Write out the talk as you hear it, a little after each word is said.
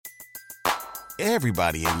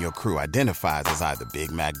Everybody in your crew identifies as either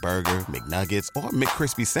Big Mac Burger, McNuggets, or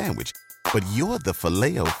McCrispy Sandwich. But you're the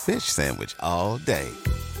Filet-O-Fish Sandwich all day.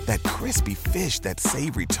 That crispy fish, that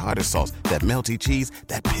savory tartar sauce, that melty cheese,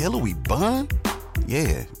 that pillowy bun.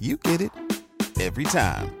 Yeah, you get it. Every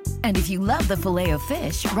time. And if you love the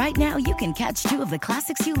Filet-O-Fish, right now you can catch two of the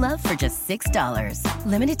classics you love for just $6.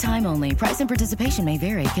 Limited time only. Price and participation may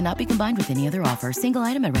vary. Cannot be combined with any other offer. Single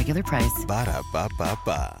item at regular price.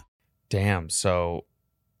 Ba-da-ba-ba-ba. Damn. So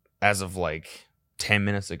as of like 10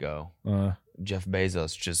 minutes ago, Jeff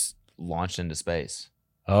Bezos just launched into space.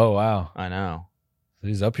 Oh, wow. I know.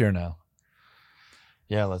 He's up here now.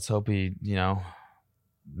 Yeah, let's hope he,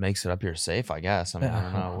 makes it up here safe, I guess. I mean, I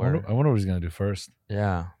don't know. I wonder what he's going to do first.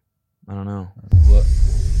 Yeah. I don't know. What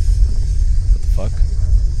the fuck?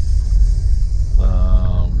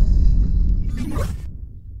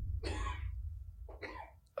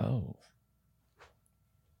 Oh.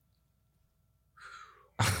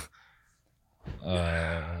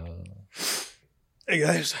 Hey,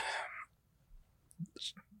 guys.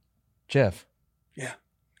 Jeff. Yeah.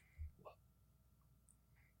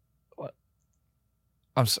 What?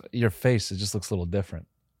 Your face, it just looks a little different.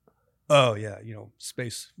 Oh, yeah.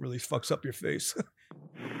 Space really fucks up your face.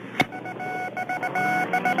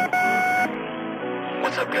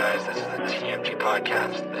 What's up, guys? This is the TMG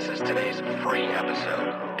Podcast. This is today's free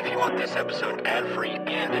episode. If you want this episode ad-free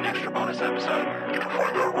and an extra bonus episode, you can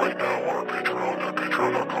find that right now on our Patreon at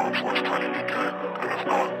patreon.com/tinydk. And if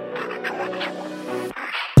not, then enjoy this one.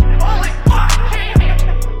 Holy fuck, Jamie!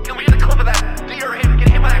 Can we get a clip of that deer getting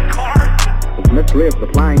hit by that car? The mystery of the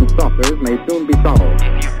flying saucers may soon be solved.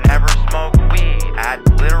 If you've never smoked weed at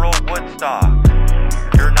literal Woodstock,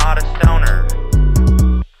 you're not a stoner.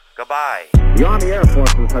 Goodbye. The Army Air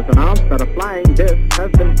Forces has announced that a flying disc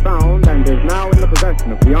has been found and is now in the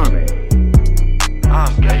possession of the Army.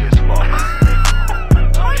 I'm gay as fuck.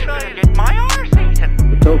 I'm trying to get my arse eaten.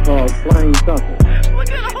 The so-called flying saucer.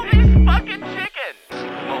 Look at all these fucking chickens.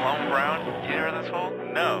 Malone Brown, you hear this hole?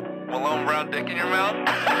 No. Malone Brown dick in your mouth?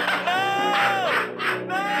 No!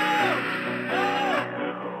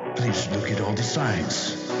 Please look at all the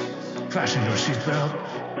signs. Fasten your seatbelt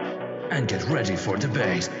and get ready for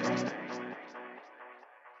debate.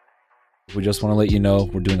 We just want to let you know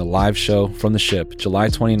we're doing a live show from the ship, July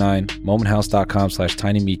 29,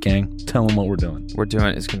 momenthouse.com/tinymeatgang. Tell them what we're doing. It's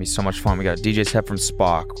going to be so much fun. We got a DJ set from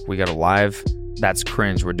Spock. We got a live That's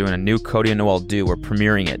Cringe. We're doing a new Cody and Noel do. We're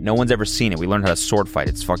premiering it. No one's ever seen it. We learned how to sword fight.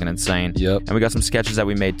 It's fucking insane. Yep. And we got some sketches that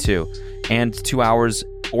we made too. And 2 hours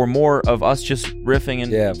or more of us just riffing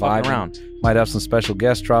and fucking around. Might have some special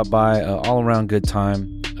guests drop by. All around good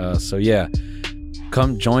time. So yeah.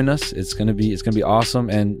 Come join us. It's gonna be awesome.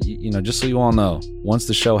 And just so you all know, once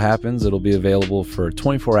the show happens, it'll be available for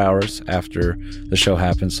 24 hours after the show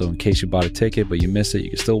happens. So in case you bought a ticket but you miss it,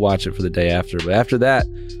 you can still watch it for the day after. But after that,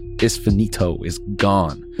 it's finito. It's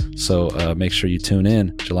gone. So make sure you tune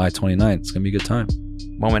in July 29th. It's gonna be a good time.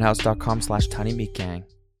 Momenthouse.com/tinymeatgang.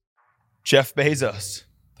 Jeff Bezos,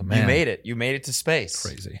 the man. You made it. You made it to space.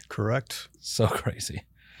 Crazy. Correct. So crazy.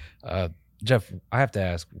 Jeff, I have to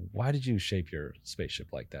ask, why did you shape your spaceship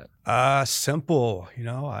like that? Simple.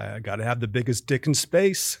 I got to have the biggest dick in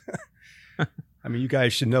space. I mean, you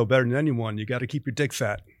guys should know better than anyone. You got to keep your dick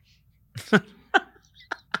fat.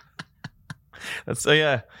 So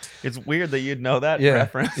yeah, it's weird that you'd know that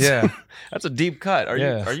reference. Yeah, that's a deep cut.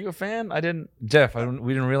 Are you a fan? I didn't. Jeff, we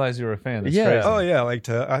didn't realize you were a fan. That's yeah. crazy. Oh yeah,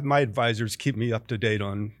 my advisors keep me up to date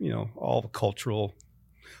on all the cultural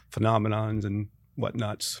phenomenons and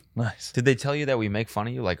whatnots. Nice. Did they tell you that we make fun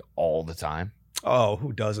of you like all the time? Oh,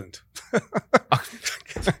 who doesn't?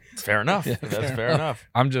 Fair enough. Yeah, that's fair enough.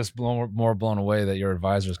 I'm just more blown away that your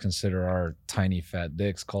advisors consider our tiny fat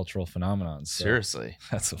dicks cultural phenomenons. So seriously,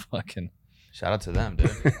 that's a fucking shout out to them,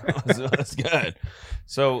 dude. That's good.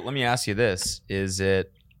 So let me ask you this: is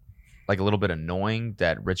it like a little bit annoying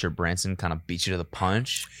that Richard Branson kind of beat you to the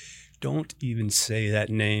punch? Don't even say that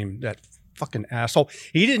name. That fucking asshole.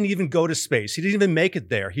 He didn't even go to space. He didn't even make it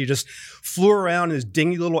there. He just flew around in his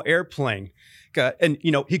dingy little airplane. And,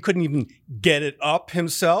 he couldn't even get it up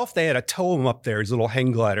himself. They had to tow him up there, his little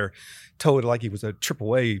hang glider, towed like he was a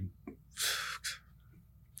AAA.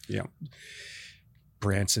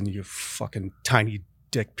 Branson, you fucking tiny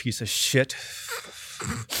dick piece of shit.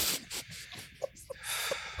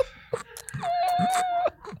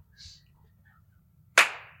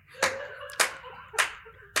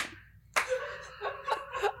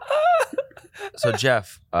 So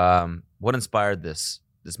Jeff, what inspired this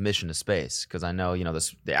mission to space? Because I know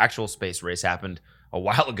the actual space race happened a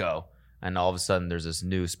while ago, and all of a sudden there's this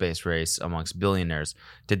new space race amongst billionaires.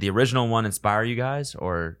 Did the original one inspire you guys,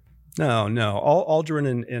 or No.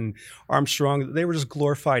 Aldrin and Armstrong, they were just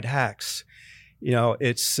glorified hacks.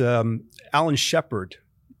 It's Alan Shepard.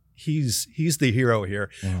 He's the hero here.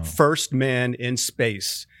 Oh. First man in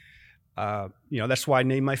space. That's why I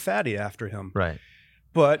named my fatty after him. Right.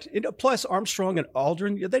 But plus Armstrong and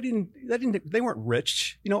Aldrin, they weren't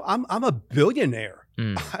rich. I'm a billionaire.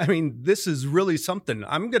 I mean, this is really something.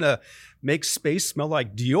 I'm gonna make space smell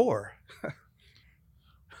like Dior.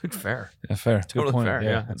 Fair. Yeah, fair. Good Totally point. fair.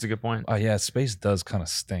 Yeah, that's a good point. Oh yeah, space does kind of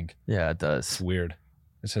stink. Yeah, it It's does. weird.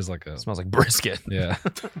 It says like a It smells like brisket. yeah,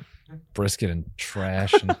 brisket and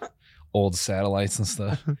trash and old satellites and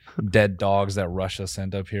stuff. Dead dogs that Russia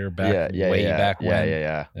sent up here back way back when.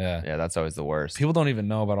 Yeah. Yeah. That's always the worst. People don't even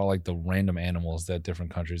know about all like the random animals that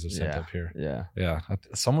different countries have sent Yeah. up here. Yeah. Yeah,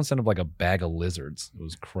 someone sent up like a bag of lizards. It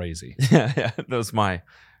was crazy. Yeah. That was my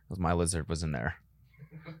lizard was in there.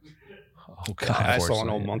 Oh god, I saw an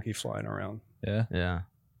Unfortunately, old yeah. monkey flying around. Yeah, Yeah.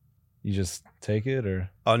 you just take it or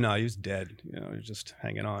Oh no, he was dead. He was just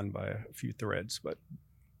hanging on by a few threads. But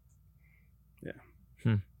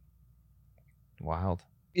Wild.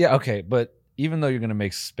 yeah, okay, but even though you're gonna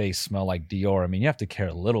make space smell like Dior, I mean, you have to care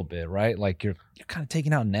a little bit, right? Like you're kind of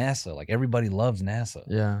taking out NASA. Like everybody loves NASA.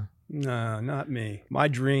 Yeah. no, not me. My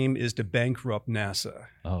dream is to bankrupt NASA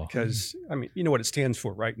Oh, because you know what it stands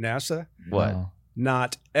for, right? NASA, What? no.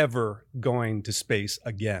 not ever going to space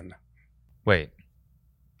again. Wait.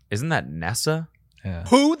 Isn't that NASA? Yeah.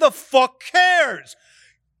 Who the fuck cares?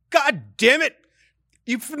 God damn it.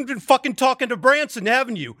 You've been fucking talking to Branson,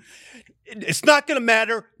 haven't you? It's not going to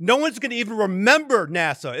matter. No one's going to even remember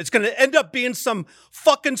NASA. It's going to end up being some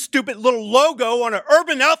fucking stupid little logo on an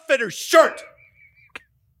Urban Outfitters shirt.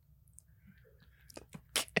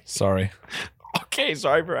 Sorry. Okay,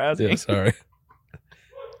 sorry for asking. Yeah, sorry.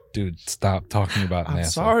 Dude, stop talking about I'm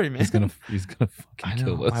NASA. sorry, man. He's gonna I fucking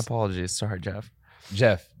know. kill us. My apologies. Sorry, Jeff.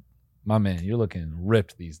 Jeff, my man, you're looking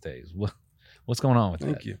ripped these days. What's going on with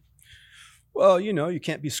Thank that? you. Well, you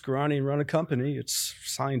can't be scrawny and run a company. It's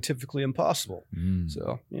scientifically impossible. Mm.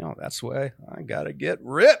 So, that's why I got to get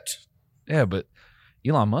ripped. Yeah, but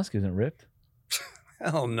Elon Musk isn't ripped.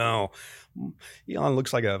 Hell no. Elon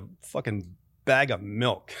looks like a fucking bag of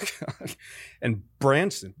milk. And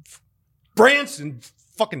Branson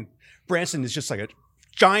is just like a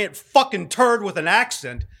giant fucking turd with an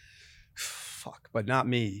accent. Fuck, but not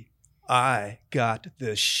me. I got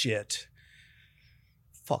this shit.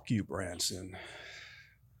 Fuck you, Branson.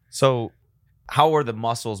 So, how are the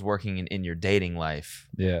muscles working in your dating life?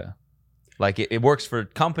 Yeah. Like it works for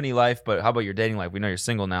company life, but how about your dating life? We know you're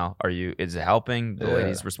single now. Is it helping? The Yeah.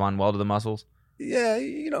 ladies respond well to the muscles? Yeah,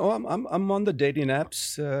 I'm on the dating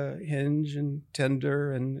apps, Hinge and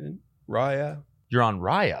Tinder and Raya. You're on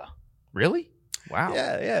Raya. Really? Wow.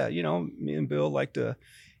 Yeah. Me and Bill like to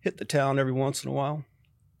hit the town every once in a while.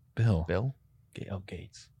 Bill. Bill? Oh,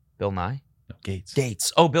 Gates. Bill Nye? No, Gates.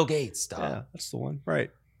 Gates. Oh, Bill Gates. Duh. Yeah, that's the one. Right.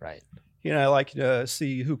 Right. I like to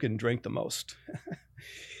see who can drink the most.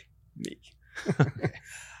 Me.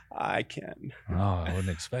 I can. Oh, I wouldn't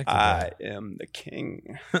expect it. I am the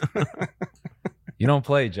king. You don't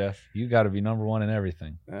play, Jeff. You got to be number one in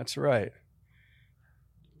everything. That's right.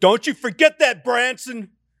 Don't you forget that,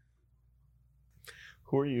 Branson.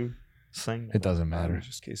 Who are you saying? It doesn't matter.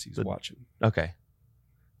 Just in case he's watching. Okay.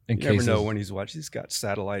 In You never case know of- when he's watching. He's got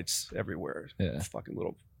satellites everywhere. Yeah. Fucking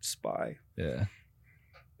little spy. Yeah.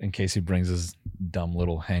 In case he brings his dumb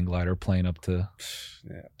little hang glider plane up to.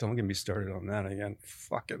 Yeah. Don't get me started on that again.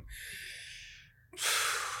 Fucking.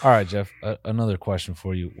 All right, Jeff. Another question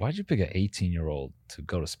for you. Why'd you pick an 18-year-old to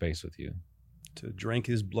go to space with you? To drink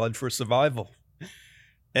his blood for survival.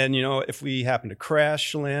 And, if we happen to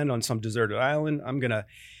crash land on some deserted island, I'm going to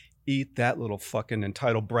eat that little fucking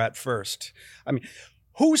entitled brat first. I mean,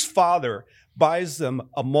 whose father buys them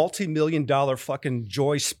a multi-million-dollar fucking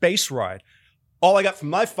Joy space ride? All I got from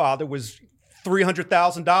my father was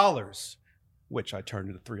 $300,000, which I turned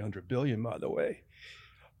into $300 billion, by the way.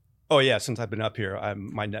 Oh yeah, since I've been up here,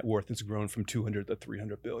 my net worth has grown from 200 to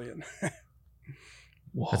 300 billion.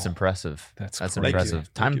 Whoa. That's impressive. That's That's crazy. impressive.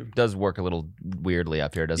 Thank Time you. does work a little weirdly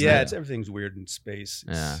up here, doesn't Yeah, it? everything's weird in space.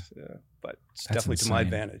 Yeah. But it's That's definitely to my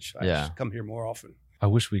insane. advantage. I Yeah. should come here more often. I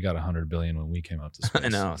wish we got 100 billion when we came out to space. I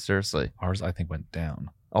know, seriously. Ours, I think, went down.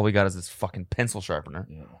 All we got is this fucking pencil sharpener.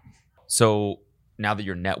 Yeah. So now that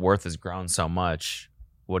your net worth has grown so much,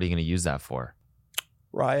 what are you going to use that for?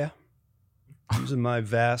 Raya, using my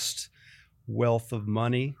vast wealth of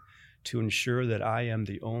money to ensure that I am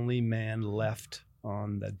the only man left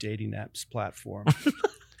on the dating apps platform.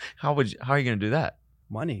 How are you going to do that?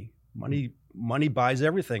 Money buys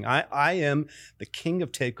everything. I am the king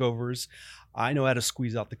of takeovers. I know how to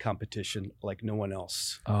squeeze out the competition like no one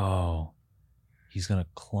else. Oh, he's gonna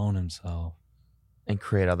clone himself and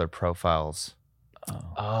create other profiles.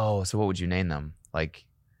 Oh, Oh, so what would you name them? Like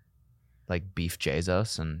Beef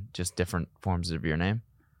Jesus and just different forms of your name?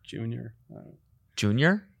 Junior.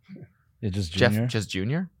 Junior? yeah, just Junior. Just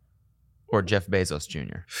Junior? Or Jeff Bezos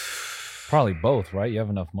Jr.? Probably both, right? You have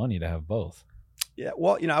enough money to have both. Yeah,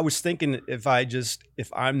 well, I was thinking if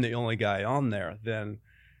I'm the only guy on there, then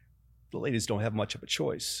the ladies don't have much of a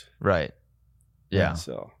choice. Right. Yeah.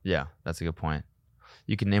 So Yeah, that's a good point.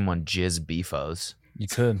 You can name one Jizz Beefos. You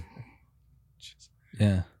could.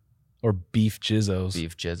 Yeah. Or beef jizzos.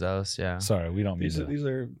 Beef Jizzos, yeah. Sorry, we don't mean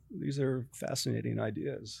these are fascinating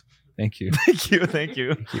ideas. Thank you. Thank you. Thank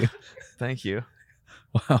you. you. Thank you.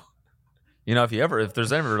 Wow. If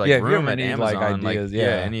there's ever like Yeah, if you room ever at need, Amazon, like, ideas, yeah,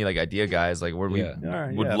 yeah. any like idea guys, like we Yeah. All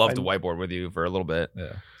right, would yeah, love if to I- whiteboard with you for a little bit.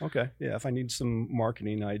 Yeah. Okay, yeah. If I need some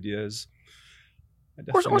marketing ideas, I Or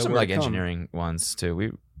definitely know some where like to come. engineering ones too.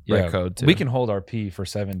 We Yeah. write code too. We can hold our pee for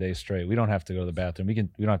 7 days straight. We don't have to go to the bathroom. We don't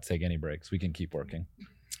have to take any breaks. We can keep working.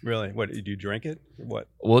 Really? What, do you drink it? Or what?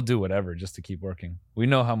 We'll do whatever just to keep working. We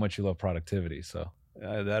know how much you love productivity, so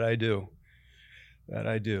That I do. That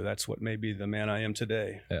I do. That's what made me the man I am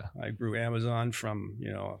today. Yeah. I grew Amazon from,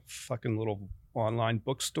 a fucking little online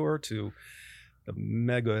bookstore to the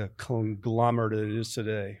mega conglomerate it is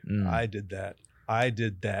today. Mm. I did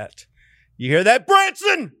that. You hear that,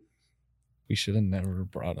 Branson? we should have never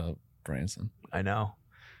brought up Branson. I know.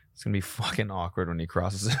 It's gonna be fucking awkward when he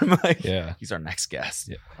crosses him. Like, Yeah. he's our next guest.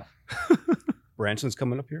 Yeah. Branson's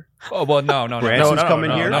coming up here? Oh well, no. Branson's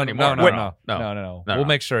coming here? Not anymore. No. No. We'll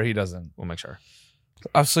make sure he doesn't. We'll make sure.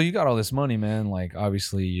 So you got all this money, man. Like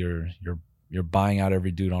obviously you're buying out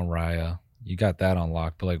every dude on Raya. You got that on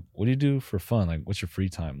lock. But like, what do you do for fun? Like, what's your free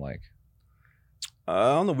time like?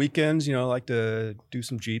 On the weekends, I like to do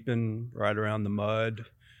some jeeping, ride around the mud.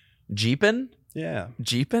 Jeeping? Yeah.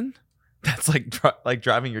 Jeeping? That's like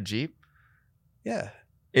driving your Jeep? Yeah.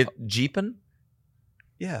 Jeeping?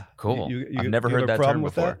 Yeah. Cool. I've You never have heard a that problem term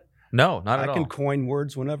with before. that? No, not at I all. can coin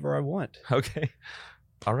words whenever I want. Okay.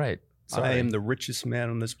 All right. Sorry. I am the richest man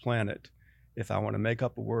on this planet. If I want to make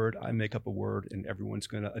up a word, I make up a word, and everyone's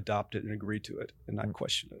going to adopt it and agree to it and not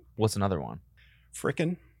question it. What's another one?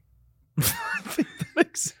 Frickin'. I think that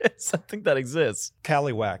exists. I think that exists.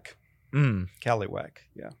 Callywhack. Mm. Callywhack.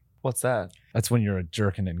 Yeah. What's that? That's when you're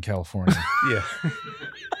jerking it in California. Yeah.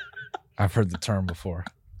 I've heard the term before.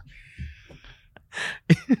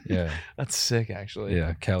 Yeah. That's sick, actually.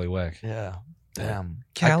 Yeah. Callywhack. Yeah. Damn.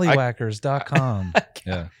 Callywhackers.com.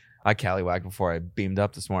 Yeah. I callywhacked before I beamed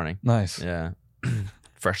up this morning. Nice. Yeah.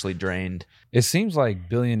 Freshly drained. It seems like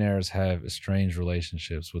billionaires have estranged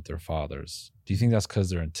relationships with their fathers. Do you think that's because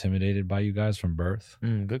they're intimidated by you guys from birth?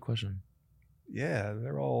 Good question. Yeah.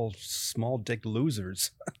 They're all small dick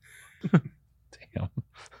losers. Damn.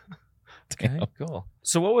 Okay, cool.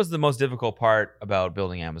 So what was the most difficult part about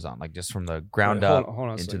building Amazon? Like just from the ground Wait, up hold on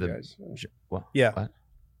a into second, the guys. What? Yeah. What?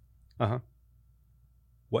 Uh-huh.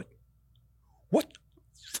 What?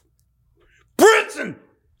 Branson!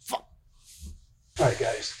 Fuck. All right,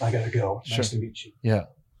 guys. I gotta go. Sure. Nice to meet you. Yeah.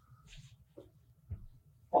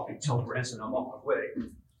 Fucking tell Branson I'm on my way.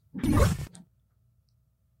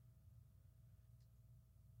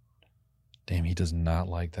 Damn, he does not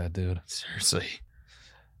like that dude. Seriously.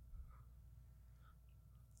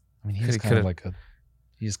 I mean, he's kind of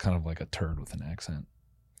like a turd with an accent.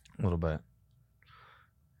 A little bit.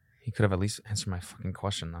 He could have at least answered my fucking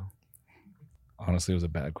question though. Honestly, it was a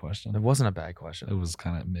bad question. It wasn't a bad question. It was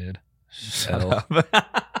kind of mid. Shut L. up.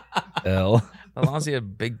 L. As long as he had a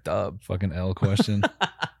big dub. Fucking L question.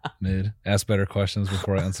 Mid. Ask better questions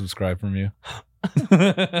before I unsubscribe from you.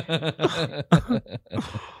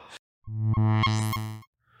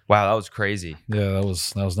 Wow, that was crazy. Yeah, that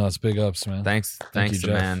was nuts. Big ups, man. Thanks you, to Jeff.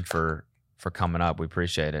 man for coming up. We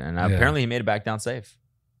appreciate it. And Yeah. apparently he made it back down safe.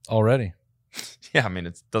 Already. Yeah, I mean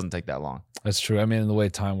it doesn't take that long. That's true. I mean, the way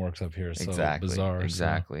time works up here is so Exactly. bizarre. so,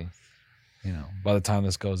 Exactly. by the time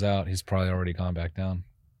this goes out, he's probably already gone back down.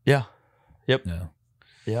 Yeah. Yep. Yeah.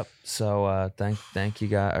 Yep. So thank you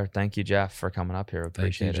guys, or thank you, Jeff, for coming up here. Thank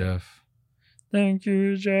Appreciate you, it. Jeff. Thank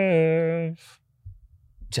you, Jeff.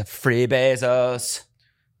 Jeffrey Bezos.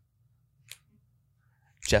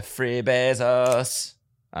 Jeffrey Bezos.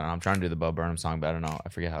 I don't know. I'm trying to do the Bo Burnham song, but I don't know. I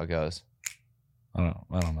forget how it goes. I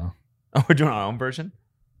don't know. Oh, we're doing our own version?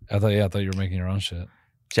 I thought you were making your own shit.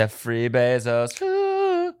 Jeffrey Bezos.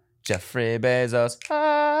 Ooh, Jeffrey Bezos.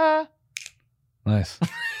 Ah. Nice.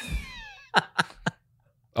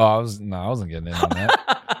 I wasn't getting in on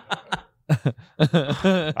that.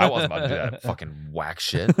 I wasn't about to do that fucking whack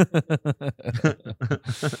shit.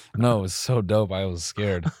 No, it was so dope. I was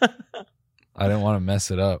scared. I didn't want to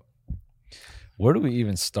mess it up. Where do we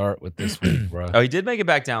even start with this week, bro? Oh, he did make it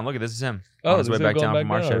back down. Look at this is him. Oh, On his way this is back going down back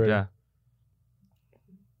from our down ship. already. Yeah.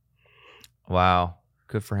 Wow.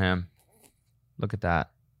 Good for him. Look at that.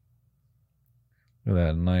 Look at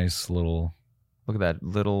that nice little Look at that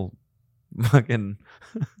little fucking.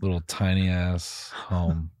 tiny ass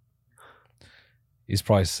home. He's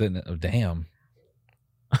probably sitting at, oh, damn.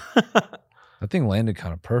 That thing landed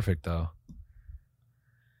kind of perfect, though.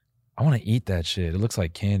 I want to eat that shit. It looks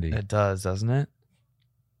like candy. It does, doesn't it?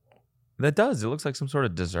 That does. It looks like some sort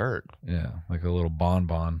of dessert. Yeah, like a little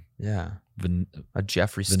bonbon. Yeah. Van- A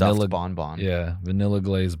Jeffrey Vanilla- stuffed bonbon. yeah, vanilla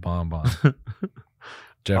glazed bonbon.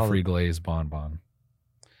 Jeffrey glazed bonbon.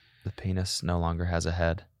 The penis no longer has a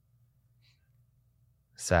head.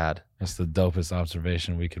 Sad. That's the dopest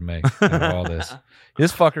observation we could make out of all this.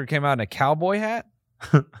 This fucker came out in a cowboy hat.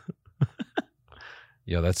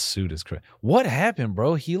 Yo, that suit is crazy. What happened,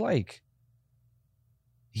 bro? He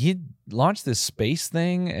launched this space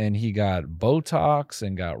thing and he got Botox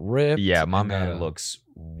and got ripped. Yeah, my and man looks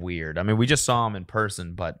weird. I mean, we just saw him in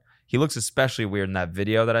person, but he looks especially weird in that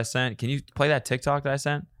video that I sent. Can you play that TikTok that I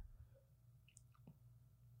sent?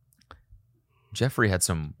 Jeffrey had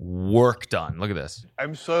some work done. Look at this.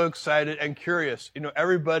 I'm so excited and curious. You know,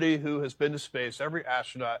 everybody who has been to space, every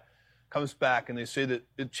astronaut comes back and they say that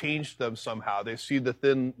it changed them somehow. They see the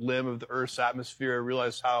thin limb of the Earth's atmosphere,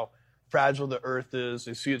 realize how fragile the Earth is.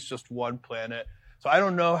 They see it's just one planet. So I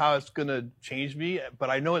don't know how it's going to change me, but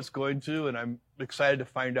I know it's going to, and I'm excited to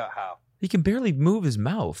find out how. He can barely move his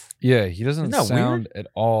mouth. Yeah, he doesn't Isn't that sound weird? at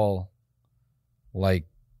all like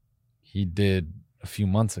he did a few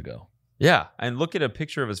months ago. Yeah, and look at a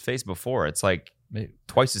picture of his face before. It's like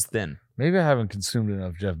twice as thin. Maybe I haven't consumed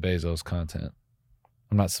enough Jeff Bezos content.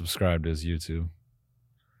 I'm not subscribed to his YouTube.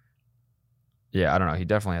 Yeah, I don't know. He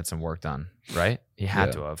definitely had some work done, right? He had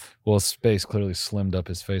Yeah. to have. Well, space clearly slimmed up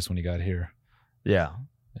his face when he got here. Yeah.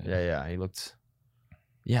 Yeah. He looked.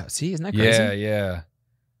 Yeah. See, isn't that crazy? Yeah.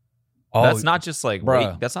 Oh, That's not just like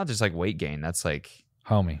bruh. weight. That's not just like weight gain. That's like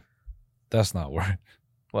homie. That's not word.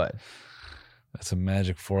 what? That's a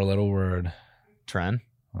magic 4-letter word. Tren?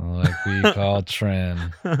 Like we call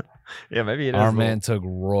Tren. Yeah, maybe it is. Our man took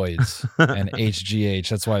roids and HGH.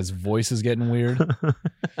 That's why his voice is getting weird.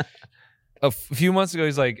 A few months ago,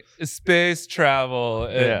 he's like, space travel.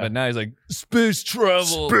 Yeah. But now he's like, space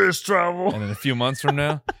travel. Space travel. And then a few months from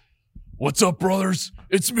now, what's up, brothers?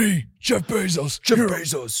 It's me, Jeff Bezos.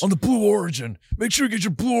 Bezos. On the Blue Origin. Make sure you get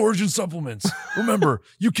your Blue Origin supplements. Remember,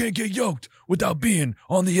 you can't get yoked without being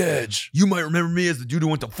on the edge. You might remember me as the dude who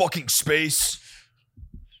went to fucking space.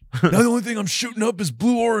 Now the only thing I'm shooting up is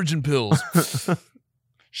Blue Origin pills.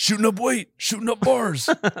 Shooting up weight, shooting up bars,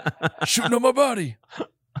 shooting up my body.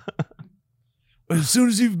 But as soon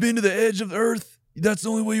as you've been to the edge of the earth, that's the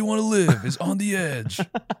only way you want to live, is on the edge.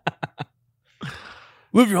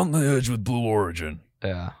 Live on the edge with Blue Origin.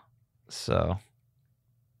 Yeah. So,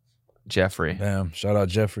 Jeffrey. Damn, shout out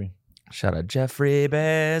Jeffrey. Shout out Jeffrey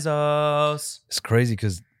Bezos. It's crazy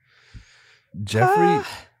because Jeffrey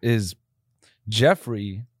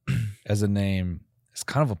Jeffrey as a name is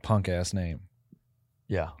kind of a punk ass name.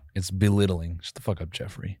 Yeah. It's belittling. Shut the fuck up,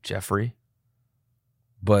 Jeffrey. Jeffrey.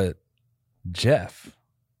 But Jeff,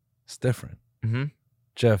 it's different. Mm-hmm.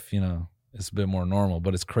 Jeff, it's a bit more normal,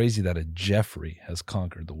 but it's crazy that a Jeffrey has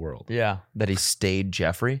conquered the world. Yeah. That he stayed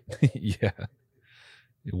Jeffrey. Yeah.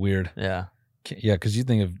 Weird. Yeah. Yeah, because you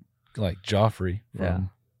think of like Joffrey from Yeah.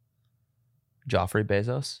 Joffrey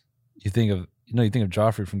Bezos. you think of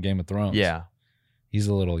Joffrey from Game of Thrones. Yeah. He's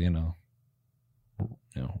a little,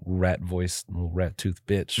 rat voiced, little rat tooth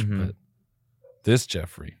bitch. Mhm. But this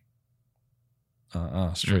Jeffrey,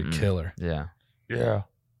 straight Mm-mm. killer. Yeah.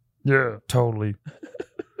 Yeah, totally.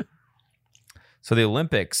 So the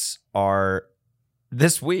Olympics are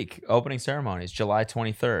this week, opening ceremonies, July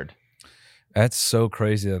 23rd. That's so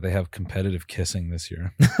crazy that they have competitive kissing this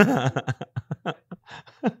year.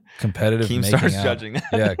 Competitive Keem making starts out. judging that.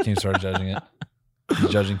 Yeah, Keem started judging it. He's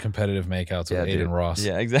judging competitive makeouts with Aiden dude. Ross.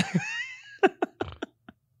 Yeah, exactly.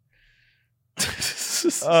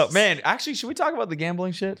 Man, actually, should we talk about the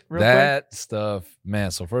gambling shit real quick? That stuff,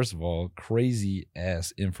 man. So first of all, crazy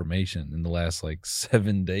ass information in the last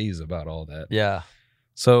 7 days about all that. Yeah.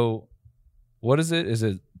 So what is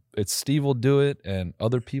it? It's Steve will do it and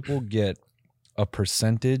other people get a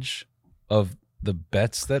percentage of the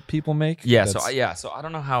bets that people make? Yeah. So I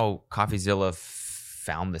don't know how CoffeeZilla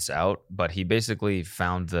found this out, but he basically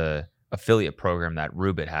found the affiliate program that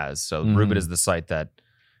Rubit has. So Mhm. Rubit is the site that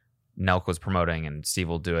Nelk was promoting and Steve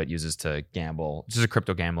Will Do It uses to gamble. It's just a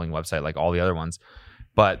crypto gambling website like all the other ones.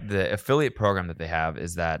 But the affiliate program that they have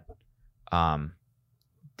is that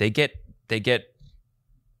they get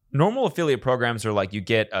normal affiliate programs are like you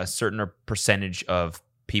get a certain percentage of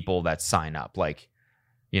people that sign up. Like,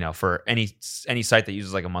 for any site that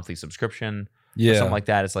uses like a monthly subscription or something like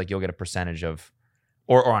that, it's like you'll get a percentage of,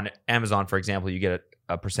 or on Amazon, for example, you get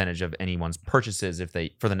a percentage of anyone's purchases if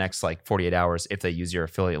they, for the next like 48 hours, if they use your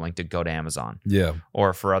affiliate link to go to Amazon. Yeah.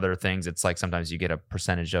 Or for other things, it's like sometimes you get a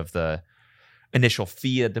percentage of the initial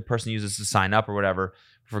fee that the person uses to sign up or whatever.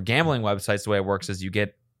 For gambling websites, the way it works is you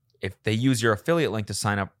get, if they use your affiliate link to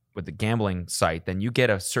sign up with the gambling site, then you get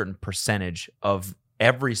a certain percentage of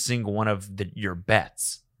every single one of your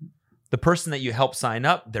bets. The person that you help sign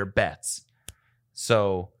up, their bets.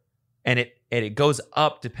 So, and it goes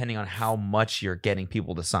up depending on how much you're getting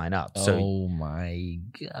people to sign up. So oh my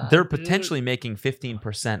God. They're potentially making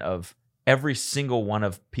 15% of every single one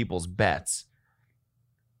of people's bets.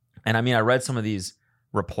 And I mean, I read some of these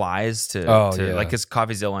replies to like, because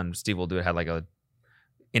CoffeeZilla and Steve Will Do It had like a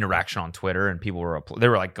interaction on Twitter, and people were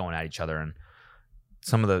like going at each other, and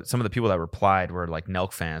some of the people that replied were like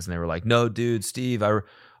Nelk fans, and they were like, "No, dude, Steve, I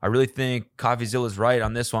really think CoffeeZilla's right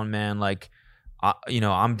on this one, man. Like,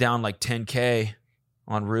 I'm down like 10K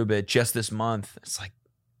on Rubit just this month." It's like,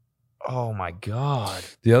 oh my God.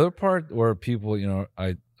 The other part where people,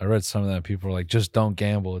 I read some of that, people were like, "Just don't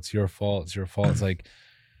gamble. It's your fault. It's your fault." It's like.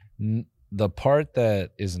 The part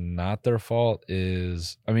that is not their fault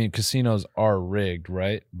is, I mean, casinos are rigged,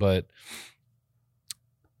 right? But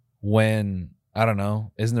when, I don't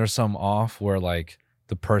know, isn't there some off where like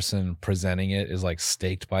the person presenting it is like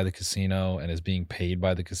staked by the casino and is being paid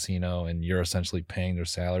by the casino and you're essentially paying their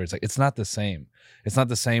salary? It's like, it's not the same. It's not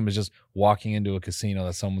the same as just walking into a casino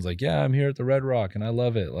that someone's like, "Yeah, I'm here at the Red Rock and I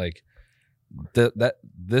love it." Like that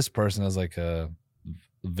this person has like a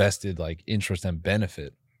vested like interest and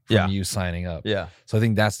benefit from you signing up. Yeah. So I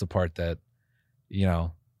think that's the part that,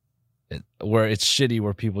 where it's shitty,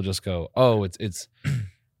 where people just go, "Oh, it's,"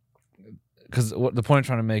 because what the point I'm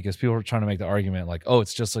trying to make is people are trying to make the argument like, "Oh,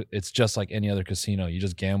 it's just like any other casino. You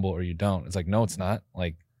just gamble or you don't." It's like, no, it's not.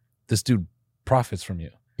 Like, this dude profits from you.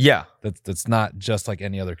 Yeah. That's not just like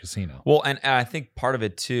any other casino. Well, and I think part of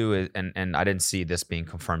it too is, and I didn't see this being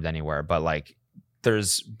confirmed anywhere, but like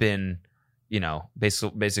there's been,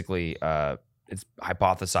 basically it's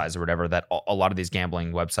hypothesized or whatever that a lot of these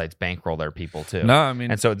gambling websites bankroll their people too. No, I mean,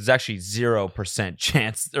 and so there's actually 0%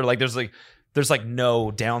 chance. There's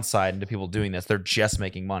no downside into people doing this. They're just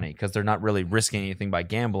making money because they're not really risking anything by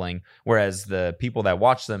gambling. Whereas the people that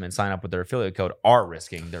watch them and sign up with their affiliate code are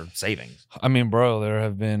risking their savings. I mean, bro, there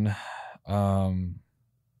have been,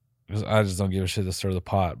 because I just don't give a shit to stir the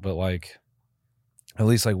pot, but like at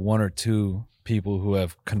least like one or two people who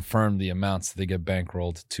have confirmed the amounts that they get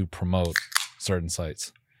bankrolled to promote certain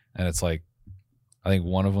sites. And it's like, I think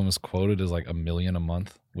one of them is quoted as like $1 million a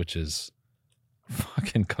month, which is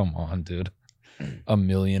fucking, come on, dude. $1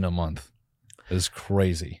 million a month is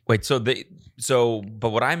crazy. Wait, but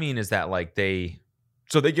what I mean is that like they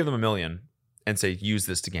give them $1 million and say, "Use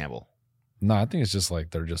this to gamble." No, I think it's just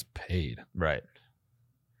like they're just paid. Right.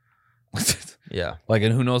 Yeah. Like,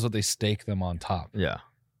 and who knows what they stake them on top. Yeah.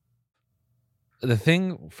 The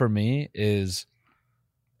thing for me is,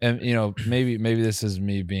 and maybe this is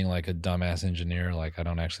me being like a dumbass engineer, like I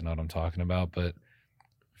don't actually know what I'm talking about, but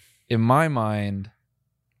in my mind,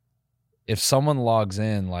 if someone logs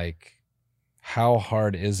in, like how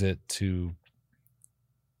hard is it to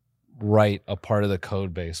write a part of the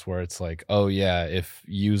code base where it's like, oh yeah, if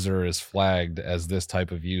user is flagged as this type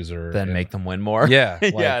of user, then make them win more? Yeah.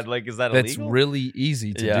 Like, yeah, like is that illegal? That's really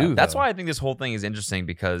easy to do. That's why I think this whole thing is interesting,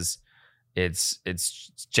 because it's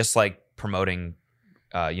just like promoting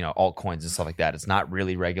altcoins and stuff like that. It's not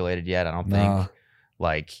really regulated yet, I don't think.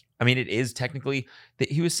 Like, I mean, it is technically.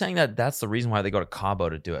 He was saying that that's the reason why they go to Cabo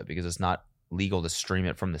to do it, because it's not legal to stream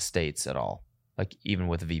it from the States at all. Like, even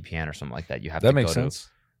with a VPN or something like that, you have to go to. That makes sense.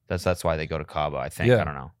 That's why they go to Cabo, I think. Yeah. I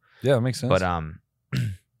don't know. Yeah, it makes sense. But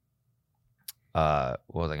what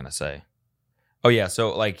was I gonna say? Oh yeah,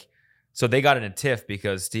 so they got in a tiff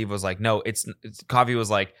because Steve was like, "No, it's Coffee was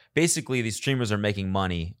like, basically these streamers are making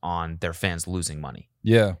money on their fans losing money."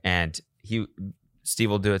 Yeah, and Steve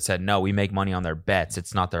Will Do It said, "No, we make money on their bets.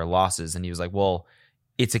 It's not their losses." And he was like, "Well,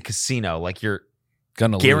 it's a casino. Like, you're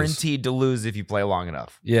gonna guaranteed to lose if you play long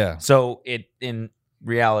enough." Yeah. So in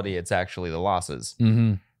reality, it's actually the losses.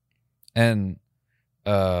 Mm-hmm. And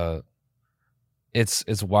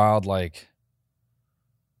it's wild. Like,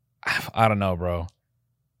 I don't know, bro.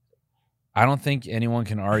 I don't think anyone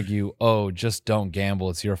can argue, "Oh, just don't gamble.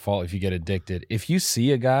 It's your fault if you get addicted." If you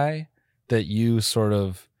see a guy that you sort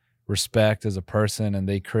of respect as a person and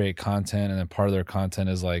they create content, and then part of their content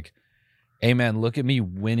is like, hey man, look at me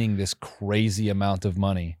winning this crazy amount of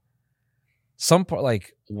money. Some part,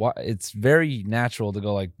 like, it's very natural to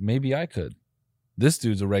go like, maybe I could. This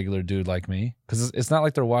dude's a regular dude like me. Because it's not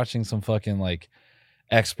like they're watching some fucking like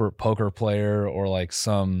expert poker player or like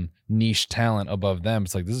some niche talent above them.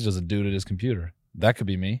 It's like, this is just a dude at his computer. That could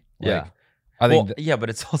be me. Like, I think but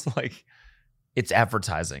it's also like, it's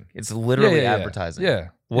advertising. It's literally advertising. Yeah.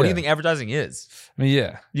 What do you think advertising is? I mean,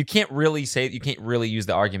 yeah. You can't really use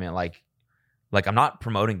the argument like I'm not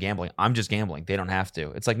promoting gambling. I'm just gambling. They don't have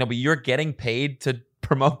to. It's like, no, but you're getting paid to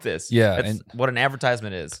promote this. Yeah. That's what an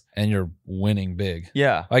advertisement is. And you're winning big.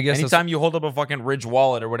 Yeah. I guess anytime you hold up a fucking Ridge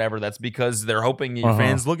wallet or whatever, that's because they're hoping your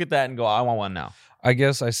fans look at that and go, I want one now. I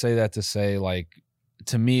guess I say that to say, like,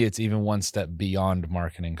 to me, it's even one step beyond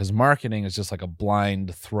marketing, because marketing is just like a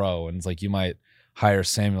blind throw. And it's like, you might hire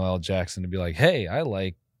Samuel L. Jackson to be like, hey, I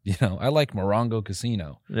like Morongo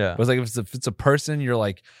Casino. Yeah. But it's like, if it's a person, you're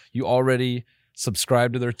like, you already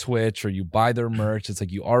subscribe to their Twitch or you buy their merch. It's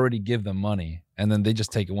like, you already give them money, and then they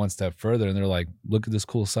just take it one step further and they're like, look at this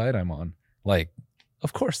cool site I'm on. Like,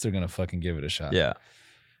 of course they're going to fucking give it a shot. Yeah.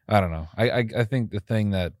 I don't know. I think the thing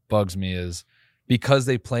that bugs me is because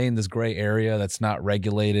they play in this gray area that's not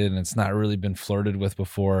regulated and it's not really been flirted with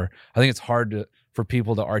before. I think it's hard for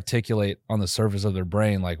people to articulate on the surface of their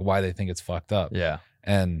brain like why they think it's fucked up. Yeah.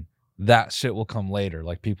 And that shit will come later.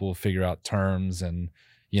 Like, people will figure out terms and,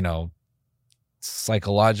 you know,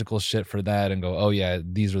 psychological shit for that and go, oh yeah,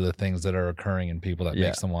 these are the things that are occurring in people that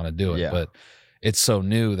makes them want to do it. But it's so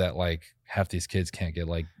new that like half these kids can't get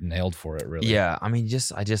like nailed for it, really. Yeah. I mean,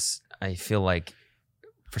 I feel like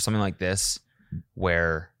for something like this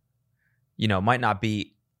where, you know, it might not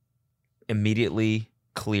be immediately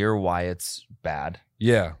clear why it's bad.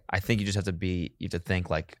 Yeah. I think you just have to think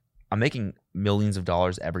like, I'm making millions of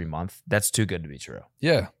dollars every month. That's too good to be true.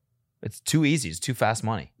 Yeah. It's too easy. It's too fast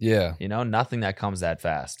money. Yeah. You know, nothing that comes that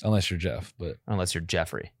fast. Unless you're Jeff, but unless you're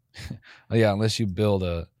Jeffrey. Yeah, unless you build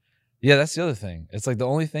yeah, that's the other thing. It's like the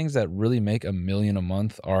only things that really make $1 million a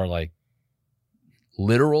month are like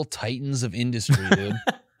literal titans of industry, dude.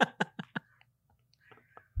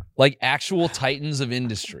 Like actual titans of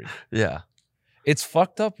industry. Yeah. It's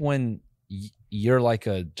fucked up when you're like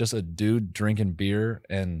just a dude drinking beer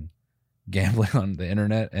and gambling on the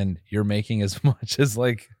internet and you're making as much as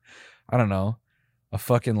like, I don't know, a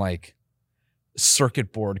fucking like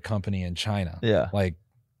circuit board company in China. Yeah. Like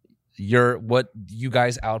what you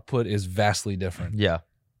guys output is vastly different. Yeah.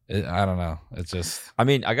 I don't know. It's just, I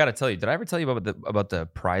mean, I got to tell you, did I ever tell you about the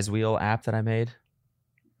prize wheel app that I made?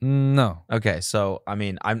 No. Okay. So, I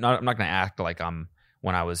mean, I'm not going to act like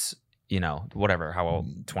when I was, you know, whatever, how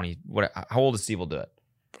old, 20, how old does Steve will do it?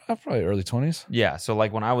 Probably early 20s. Yeah. So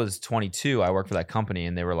like when I was 22, I worked for that company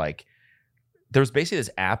and they were like, there was basically this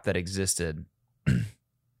app that existed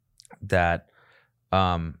that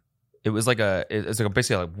it was like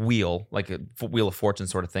basically a wheel, like a wheel of fortune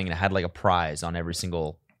sort of thing. And it had like a prize on every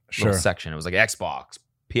single little section. It was like Xbox,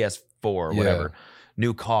 PS4, whatever,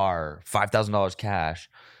 new car, $5,000 cash.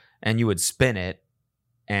 And you would spin it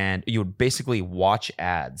and you would basically watch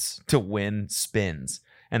ads to win spins.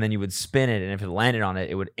 And then you would spin it, and if it landed on it,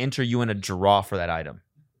 it would enter you in a draw for that item.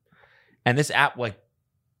 And this app like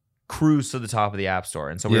cruised to the top of the app store.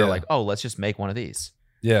 And so we were like, oh, let's just make one of these.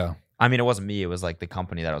 Yeah. I mean, it wasn't me. It was like the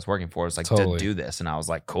company that I was working for. It was like, to do this. And I was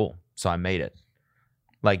like, cool. So I made it.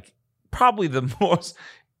 Like probably the most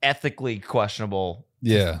ethically questionable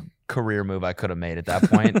career move I could have made at that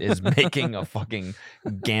point is making a fucking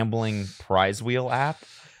gambling prize wheel app.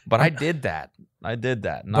 But I did that.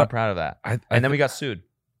 Not proud of that. And then we got sued.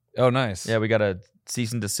 Oh, nice. Yeah, we got a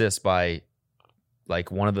cease and desist by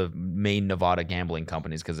like one of the main Nevada gambling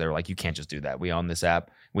companies because they were like, you can't just do that. We own this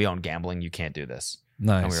app. We own gambling. You can't do this.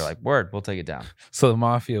 Nice. And we were like, word, we'll take it down. So the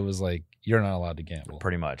mafia was like, you're not allowed to gamble.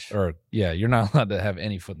 Pretty much. Or, yeah, you're not allowed to have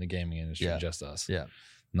any foot in the gaming industry, just us. Yeah.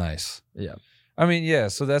 Nice. Yeah. I mean, yeah,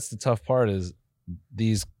 so that's the tough part is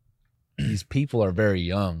these people are very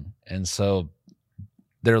young. And so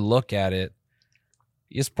their look at it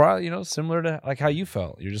is probably, you know, similar to like how you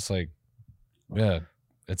felt. You're just like, yeah,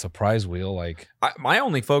 it's a prize wheel. Like my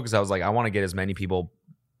only focus, I was like, I want to get as many people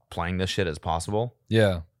playing this shit as possible.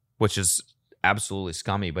 Yeah. Which is absolutely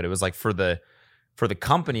scummy. But it was like for the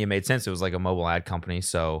company, it made sense. It was like a mobile ad company.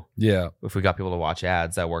 So yeah, if we got people to watch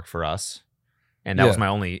ads, that worked for us. And that was my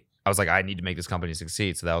only, I was like, I need to make this company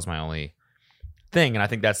succeed. So that was my only thing. And I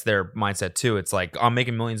think that's their mindset too. It's like, I'm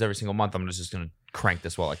making millions every single month. I'm just going to crank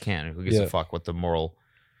this while I can. Who gives a fuck what the moral,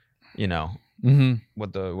 you know,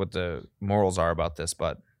 what the morals are about this.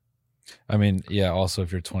 But I mean, yeah, also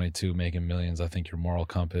if you're 22 making millions, I think your moral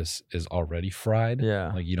compass is already fried.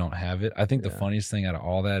 Yeah. Like you don't have it. I think the funniest thing out of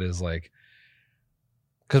all that is like,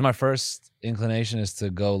 because my first inclination is to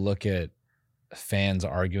go look at fans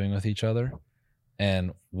arguing with each other,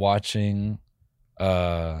 and watching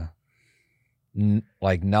like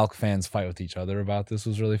Nelk fans fight with each other about this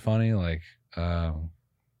was really funny. Like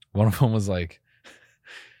one of them was like,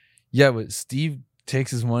 yeah, but Steve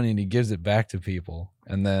takes his money and he gives it back to people.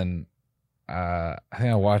 And then I think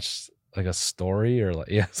I watched like a story, or like,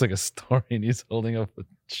 yeah, it's like a story, and he's holding up a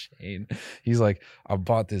chain. He's like, I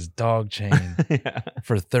bought this dog chain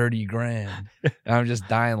for 30 grand. And I'm just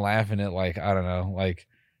dying laughing at like, I don't know, like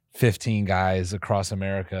 15 guys across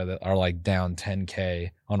America that are like down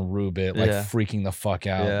 10K on Rubit, like freaking the fuck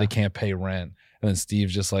out. They can't pay rent. And then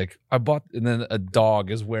Steve's just like, I bought, and then a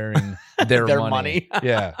dog is wearing their money.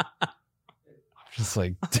 Yeah. I'm just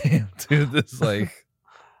like, damn, dude, this like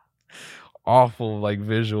awful like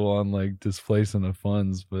visual on like displacing of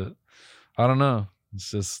funds. But I don't know. It's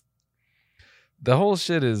just, the whole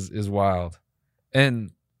shit is wild.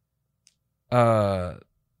 And the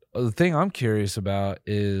thing I'm curious about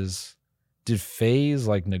is, did FaZe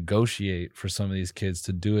like negotiate for some of these kids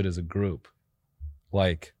to do it as a group?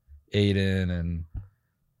 Like Aiden and,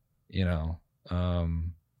 you know,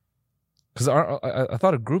 because I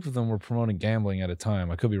thought a group of them were promoting gambling at a time.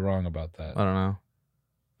 I could be wrong about that. I don't know.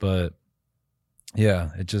 But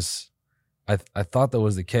yeah, it just, I thought that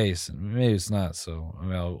was the case. And maybe it's not. So I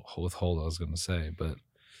mean, I'll withhold what I was going to say. But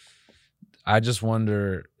I just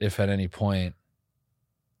wonder if at any point,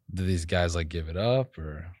 do these guys like give it up,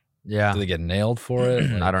 or do they get nailed for it?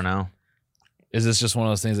 Like, I don't know. Is this just one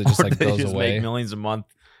of those things that just like goes just away? Make millions a month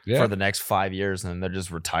for the next 5 years, and then they're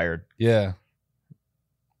just retired. Yeah.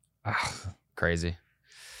 Crazy.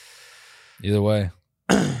 Either way.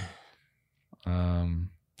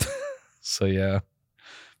 So yeah.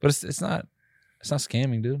 But it's not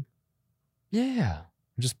scamming, dude. Yeah.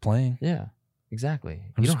 I'm just playing. Yeah. Exactly.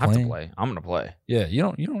 I'm you just don't have playing. to play. I'm gonna play. Yeah, you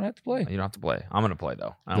don't have to play. You don't have to play. I'm gonna play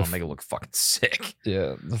though. I'm gonna make it look fucking sick.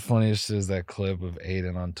 Yeah. The funniest is that clip of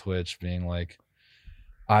Aiden on Twitch being like,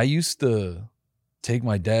 I used to take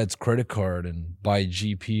my dad's credit card and buy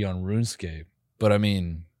GP on RuneScape. But I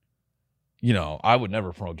mean, you know, I would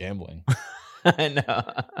never promote gambling. I know.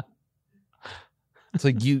 It's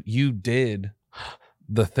like you did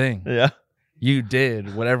the thing. Yeah. You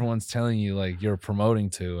did what everyone's telling you like you're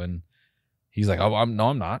promoting to, and he's like, oh, I'm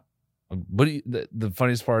not. But the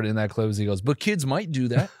funniest part in that clip is he goes, but kids might do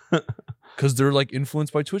that because they're like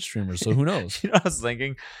influenced by Twitch streamers. So who knows? You know what I was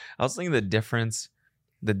thinking? I was thinking the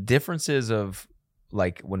differences of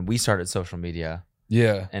like when we started social media.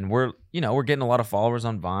 Yeah. And we're getting a lot of followers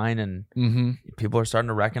on Vine, and people are starting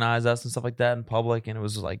to recognize us and stuff like that in public. And it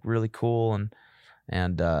was like really cool.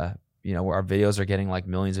 And you know, our videos are getting like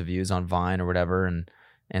millions of views on Vine or whatever.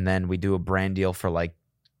 And then we do a brand deal for like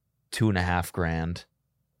 $2.5 grand.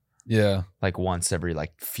 Yeah. Like once every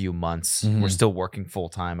like few months. We're still working full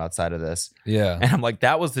time outside of this. Yeah. And I'm like,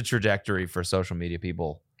 that was the trajectory for social media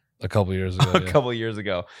people a couple years ago. a couple years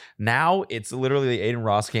ago. Now it's literally Aiden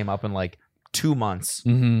Ross came up in like 2 months.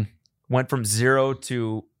 Went from zero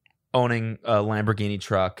to owning a Lamborghini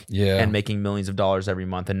truck and making millions of dollars every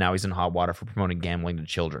month. And now he's in hot water for promoting gambling to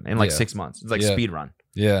children in like 6 months. It's like speed run.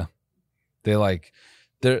 Yeah. They like,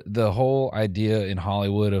 the whole idea in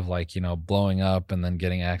Hollywood of like, you know, blowing up and then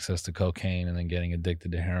getting access to cocaine and then getting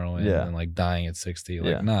addicted to heroin and like dying at 60.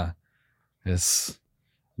 Like, nah. It's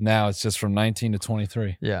just from 19 to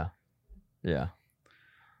 23. Yeah. Yeah.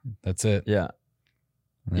 That's it. Yeah.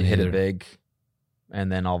 You hit it big,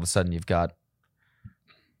 and then all of a sudden you've got,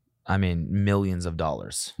 I mean, millions of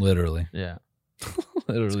dollars. Literally. Yeah.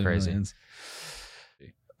 Literally. It's crazy. Millions.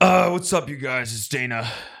 What's up, you guys? It's Dana.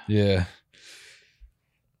 Yeah.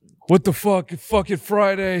 What the fuck? Fucking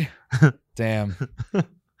Friday. Damn.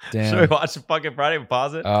 Should we watch the fucking Friday and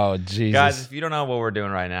pause it? Oh, Jesus. Guys, if you don't know what we're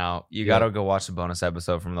doing right now, you got to go watch the bonus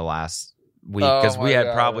episode from the last week, because we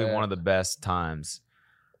had probably one of the best times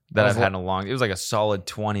that I've had in a long. It was like a solid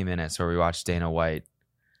 20 minutes where we watched Dana White.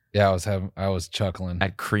 Yeah, I was chuckling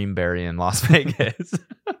at Creamberry in Las Vegas.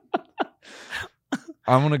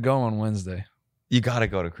 I'm gonna go on Wednesday. You gotta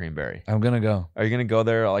go to Creamberry. I'm gonna go. Are you gonna go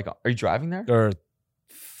there? Like, are you driving there? Or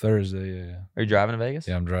Thursday? Yeah. Are you driving to Vegas?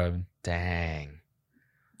 Yeah, I'm driving. Dang.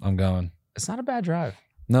 I'm going. It's not a bad drive.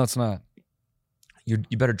 No, it's not.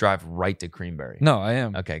 You better drive right to Creamberry. No, I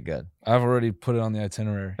am. Okay, good. I've already put it on the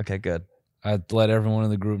itinerary. Okay, good. I let everyone in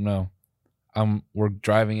the group know. We're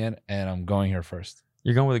driving it, and I'm going here first.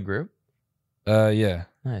 You're going with a group? Yeah.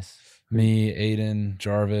 Nice. Me, Aiden,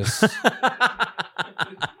 Jarvis.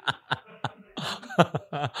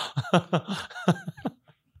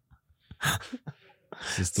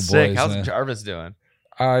 Just the Sick. boys, How's man. Jarvis doing?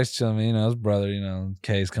 Oh, he's chilling. His brother,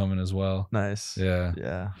 Kay's coming as well. Nice. Yeah.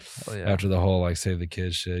 Yeah. Oh, yeah. After the whole like save the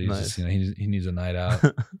kids shit, he's Nice. just he needs a night out.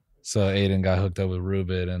 So Aiden got hooked up with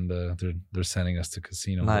Rubit, and they're sending us to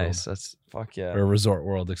Casino Nice. World. That's fuck yeah. Or Resort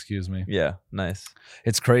World, excuse me. Yeah. Nice.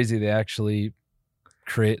 It's crazy. They actually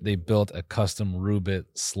they built a custom Rubit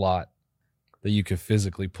slot that you could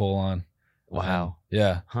physically pull on. Wow.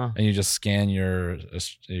 Yeah. Huh. And you just scan your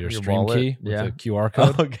stream wallet? key with Yeah. the QR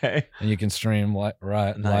code. Okay. And you can stream live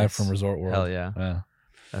Nice. from Resort World. Hell yeah. Yeah.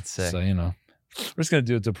 That's sick. So, we're just going to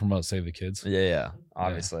do it to promote Save the Kids. Yeah.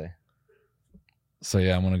 Obviously. So,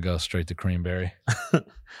 yeah, I'm going to go straight to Creamberry.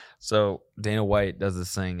 So Dana White does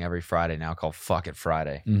this thing every Friday now called Fuck It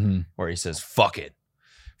Friday, where he says, fuck it.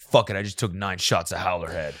 Fuck it. I just took 9 shots of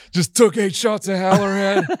Howlerhead. Just took 8 shots of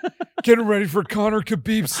Howlerhead. Getting ready for Conor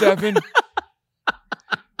Khabib 7.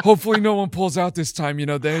 Hopefully no one pulls out this time.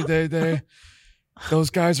 Those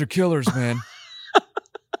guys are killers, man.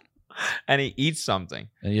 And he eats something.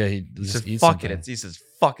 And yeah, he He just says, eats fuck something. it. He says,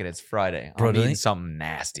 fuck it. It's Friday. Bro, I'm do eating they- something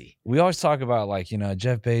nasty. We always talk about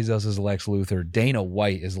Jeff Bezos is Lex Luthor. Dana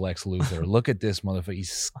White is Lex Luthor. Look at this motherfucker.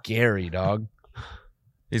 He's scary, dog.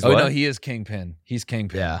 He's no, what? he is Kingpin. He's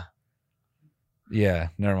Kingpin. Yeah. Yeah.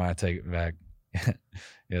 Never mind. I take it back.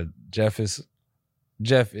 Yeah. Jeff is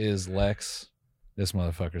Lex. This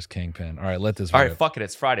motherfucker's Kingpin. All right, let this. All right, rip. fuck it.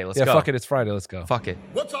 It's Friday. Let's Yeah, go. fuck it. It's Friday. Let's go. Fuck it.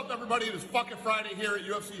 What's up, everybody? It is fucking Friday here at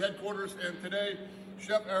UFC headquarters, and today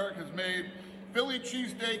Chef Eric has made Philly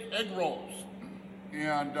cheesesteak egg rolls,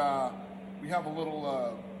 and we have a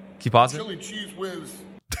little Keep pausing. chili cheese whiz.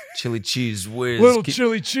 Chili cheese whiz. Little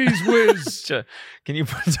chili cheese whiz. Can you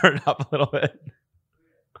turn it up a little bit?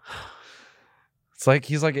 It's like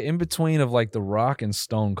he's like in between of like The Rock and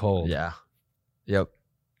Stone Cold. Yeah. Yep.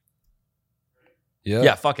 Yeah.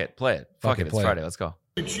 Yeah. Fuck it. Play it. Fuck Fuck it, it. It's play it. Friday. Let's go.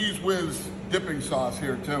 Cheese whiz dipping sauce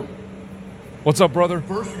here too. What's up, brother?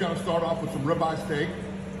 First, you got to start off with some ribeye steak.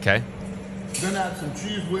 Okay. Then add some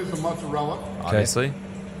cheese whiz and mozzarella. Obviously.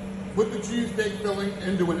 Put the cheesesteak filling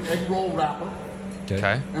into an egg roll wrapper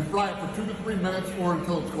Okay. and fry it for 2 to 3 minutes or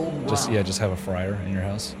until it's golden brown. Just have a fryer in your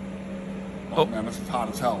house. Oh man, this is hot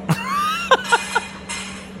as hell.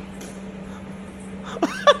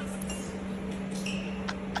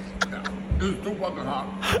 This is too fucking hot.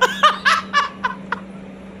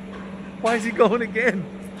 Why is he going again?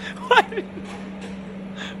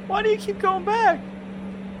 Why do you keep going back?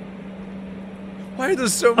 Why are there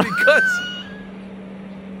so many cuts?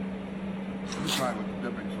 Let me try it with the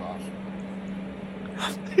dipping sauce.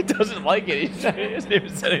 He doesn't like it. He hasn't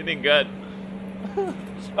even said anything good.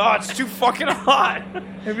 Oh, it's too fucking hot.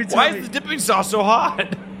 Why is the dipping sauce so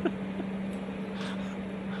hot?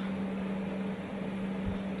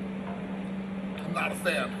 I'm not a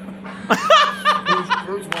fan.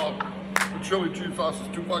 First of all, the chili cheese sauce is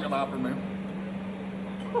too fucking hot for me.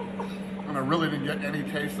 And I really didn't get any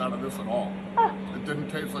taste out of this at all. It didn't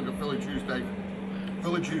taste like a Philly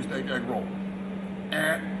cheesesteak egg roll.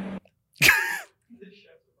 And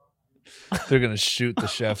They're gonna shoot the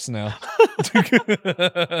chefs now. I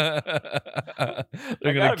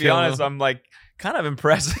They're gotta be honest, I'm like kind of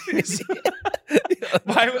impressed.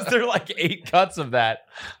 Why was there like 8 cuts of that?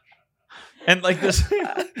 And like this,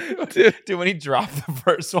 dude, when he dropped the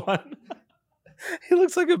first one, He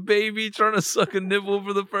looks like a baby trying to suck a nipple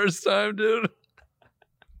for the first time, dude.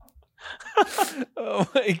 Oh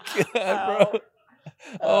my god, bro.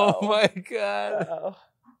 Oh my god.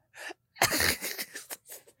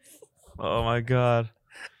 oh my god.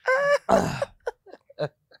 I'm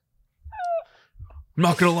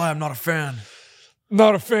not gonna lie, I'm not a fan.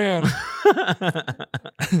 Not a fan.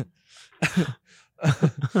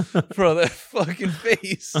 Bro, that fucking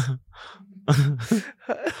face.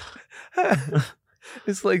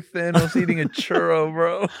 It's like Thanos eating a churro,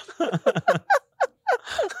 bro.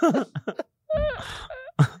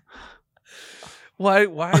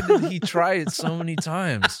 Why did he try it so many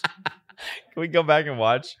times? Can we go back and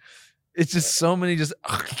watch? It's just so many just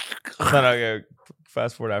Then I'll go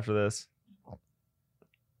fast forward after this.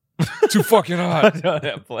 too fucking hot.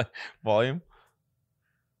 Yeah, play volume.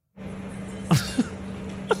 this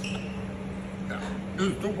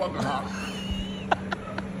is too fucking hot.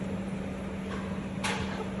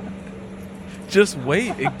 Just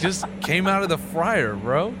wait. It just came out of the fryer,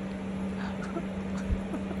 bro.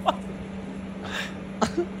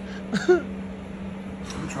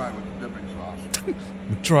 Let me try it with the dipping sauce.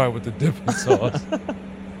 Try with the dipping sauce.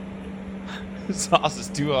 The sauce is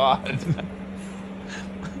too hot.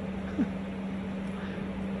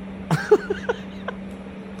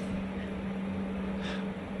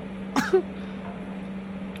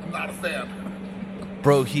 not a fan.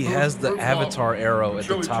 Bro, he has the Avatar arrow at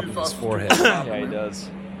the top of his forehead. Yeah, he does.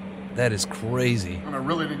 That is crazy. And I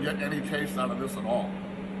really didn't get any taste out of this at all.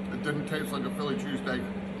 It didn't taste like a Philly cheesesteak.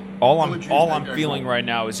 All I'm feeling right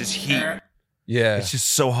now is just heat. Yeah. It's just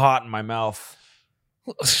so hot in my mouth.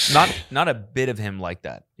 Not a bit of him like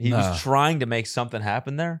that. He was trying to make something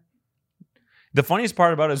happen there. The funniest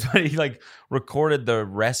part about it is when he like recorded the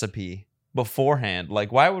recipe beforehand.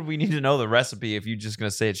 Like, why would we need to know the recipe if you're just gonna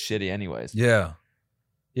say it's shitty anyways? Yeah.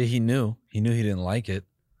 Yeah, he knew. He knew he didn't like it.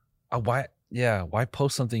 Why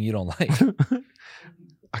post something you don't like?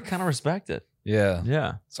 I kind of respect it. Yeah.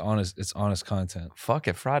 Yeah. It's honest content. Fuck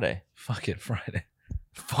it Friday. Fuck it Friday.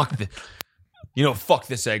 Fuck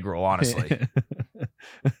this egg roll, honestly.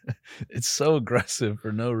 It's so aggressive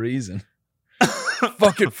for no reason.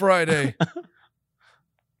 Fuck it Friday.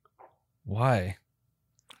 Why?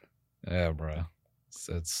 Yeah, bro.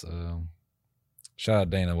 It's shout out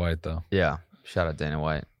Dana White though. Yeah. Shout out Dana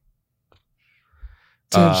White.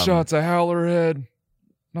 10 shots of Howler Head.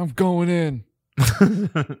 I'm going in.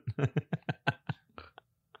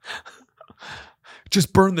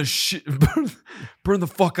 Just burn the shit. Burn the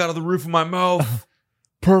fuck out of the roof of my mouth.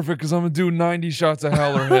 Perfect, because I'm going to do 90 shots of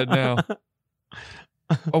Howler Head now.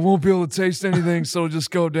 I won't be able to taste anything, so it'll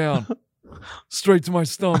just go down. Straight to my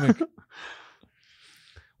stomach.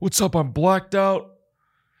 What's up? I'm blacked out.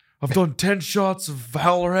 I've done 10 shots of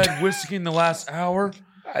Howler Head whiskey in the last hour.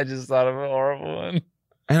 I just thought of a horrible one.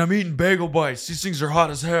 And I'm eating bagel bites. These things are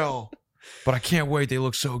hot as hell. But I can't wait. They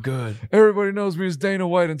look so good. Everybody knows me as Dana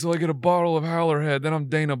White until I get a bottle of Howler Head. Then I'm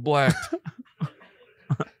Dana Blacked.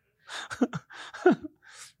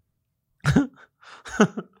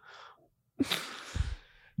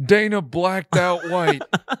 Dana Blacked Out White.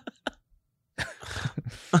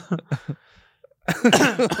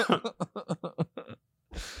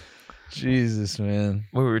 Jesus, man.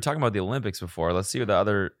 Well, we were talking about the Olympics before. Let's see what the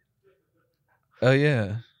other... Oh,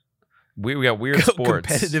 yeah. We got weird sports.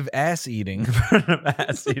 Competitive ass eating. Competitive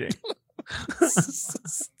ass eating.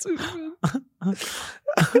 Stupid.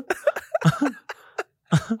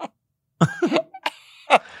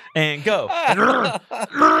 And go.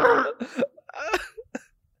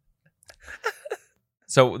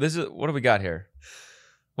 So this is what do we got here?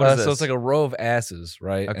 What is this? So it's like a row of asses,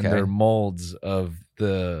 right? Okay. And they're molds of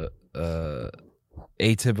the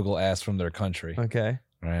atypical ass from their country. Okay.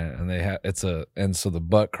 Right. And they have and so the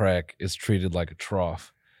butt crack is treated like a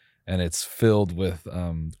trough, and it's filled with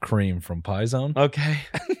cream from Pie Zone. Okay.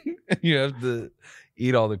 You have to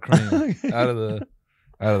eat all the cream out of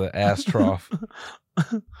the ass trough.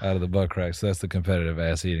 Out of the butt crack. So that's the competitive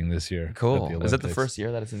ass eating this year. Cool. Is that the first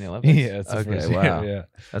year that it's in the Olympics? Yeah, it's the first year. Wow. Yeah.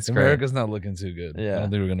 That's great. America's not looking too good. Yeah. I don't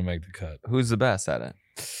think we're gonna make the cut. Who's the best at it?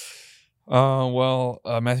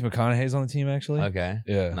 Matthew McConaughey's on the team actually. Okay.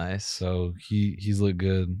 Yeah. Nice. So he's looked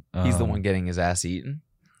good. He's the one getting his ass eaten?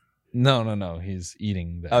 No. He's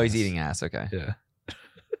eating the ass. He's eating ass. Okay. Yeah.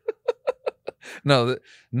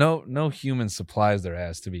 No human supplies their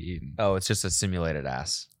ass to be eaten. Oh, it's just a simulated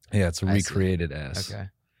ass. Yeah, it's a recreated ass. Okay.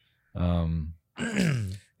 Yeah,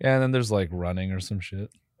 and then there's like running or some shit.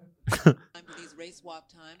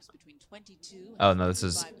 Oh no, this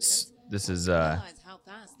is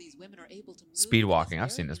speed walking.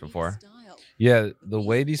 I've seen this before. Yeah, the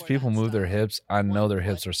way these people move their hips, I know their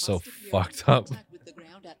hips are so fucked up.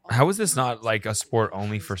 How is this not like a sport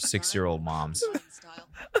only for 6-year-old moms?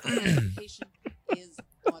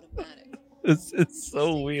 It's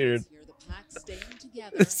so weird.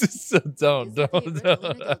 This is so don't.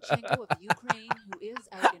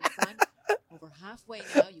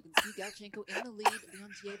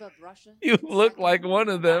 You look like one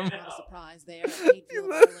of them.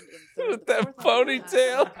 With that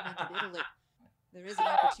ponytail.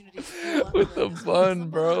 With the bun,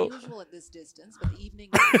 bro.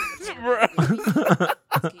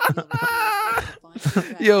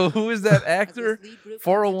 Yo, who is that actor?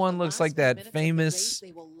 401 looks like that famous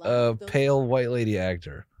pale white lady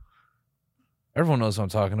actor. Everyone knows what I'm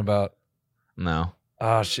talking about. No.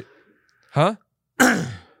 Ah, shit. Huh?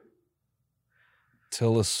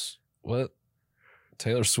 What?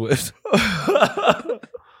 Taylor Swift.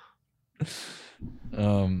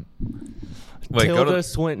 Wait, Tilda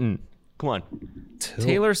Swinton. Come on.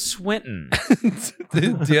 Taylor Swinton.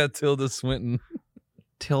 Yeah, Tilda Swinton.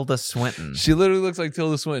 Tilda Swinton. She literally looks like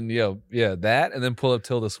Tilda Swinton. Yo, yeah, that, and then pull up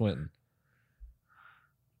Tilda Swinton.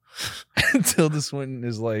 Tilda Swinton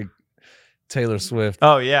is like Taylor Swift.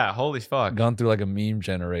 Oh yeah, holy fuck. Gone through like a meme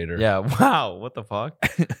generator. Yeah, wow, what the fuck?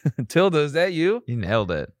 Tilda, is that you? You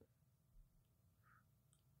nailed it.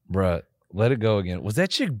 Bruh. Let it go again. Was that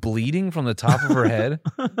chick bleeding from the top of her head?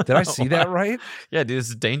 Did I see that right? Yeah, dude,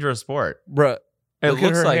 it's a dangerous sport. Bruh, It look at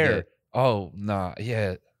looks her like hair. it. Oh, nah.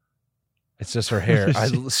 Yeah. It's just her hair. I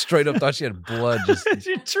straight up thought she had blood just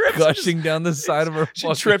She trips. gushing down the side of her.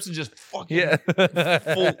 She trips and just fucking Yeah.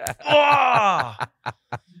 full. Ah!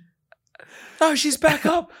 Oh, she's back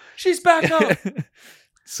up. She's back up.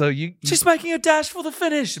 So you She's making a dash for the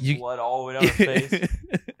finish. You- Blood all the way down her face.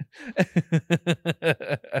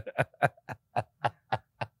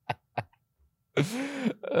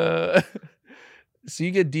 So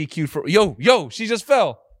you get DQ'd for yo, she just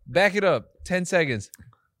fell. Back it up. 10 seconds.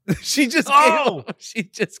 She just gave up. She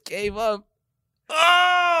just gave up.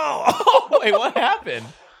 Oh! Wait, what happened?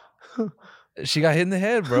 She got hit in the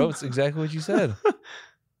head, bro. It's exactly what you said.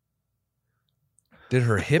 Did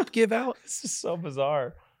her hip give out? This is so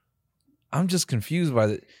bizarre. I'm just confused by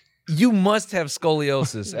that. You must have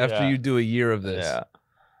scoliosis after Yeah. you do a year of this. Yeah.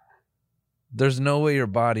 There's no way your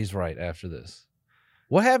body's right after this.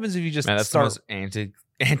 What happens if you just Man, that's start? the most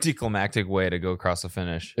anticlimactic way to go across the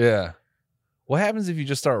finish. Yeah. What happens if you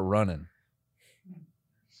just start running?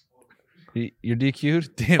 You're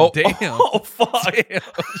DQ'd? Damn, damn. Oh, fuck.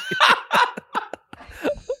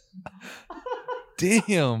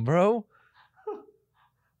 Damn, bro.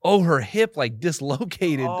 Oh, her hip like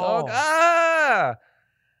dislocated, dog. Ah.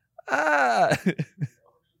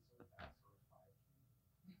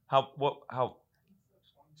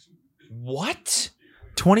 What?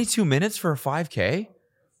 22 minutes for a 5K?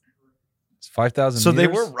 It's 5,000 So they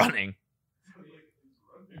meters? were running.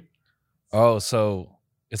 Oh, so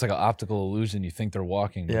it's like an optical illusion. You think they're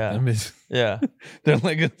walking. but Yeah. them is- Yeah. they're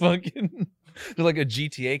like a fucking, they're like a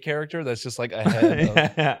GTA character that's just like ahead of,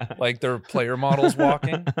 Yeah. like their player models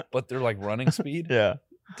walking, but they're like running speed. Yeah.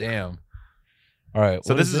 Damn. All right.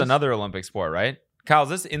 So what this is another Olympic sport, right? Kyle, is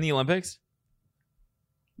this in the Olympics?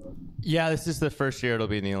 Yeah, this is the first year it'll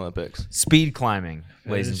be in the Olympics. Speed climbing,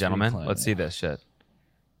 It ladies is and speed gentlemen. climbing. Let's see this shit.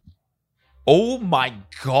 Oh my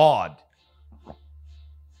God.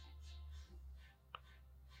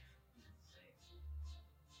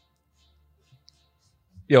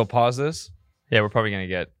 Yo, pause this. Yeah, we're probably going to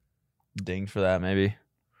get dinged for that, maybe.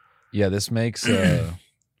 Yeah, this makes.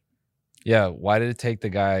 Yeah, why did it take the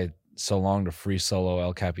guy so long to free solo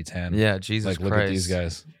El Capitan? Yeah, Jesus like, look Christ. at these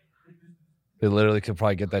guys. They literally could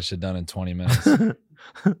probably get that shit done in 20 minutes.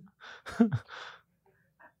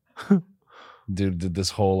 Dude did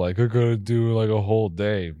this whole like, I gotta do like a whole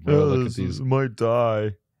day. Bro, look at these. Might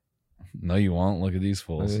die. No, you won't. Look at these Look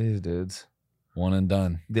fools. at these dudes. One and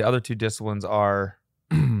done. The other two disciplines are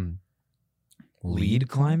lead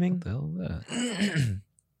climbing. What the hell is that?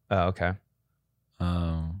 Oh, okay.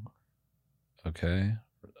 Okay.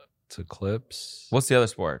 To clips. What's the other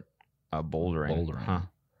sport? Bouldering. Bouldering. Huh.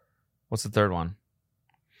 What's the third one?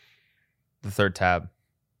 The third tab.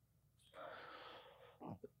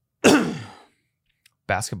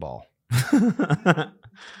 Basketball.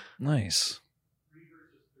 Nice.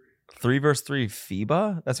 3v3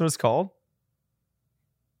 FIBA? That's what it's called?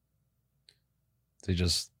 They're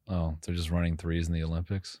just running threes in the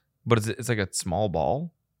Olympics. But it's like a small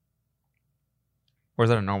ball? Or is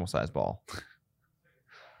that a normal size ball?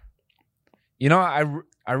 You know,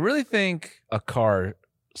 I really think a car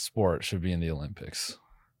sport should be in the Olympics.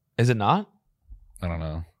 Is it not? I don't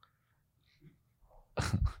know.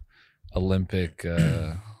 Olympic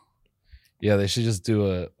yeah, they should just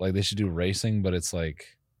do they should do racing, but it's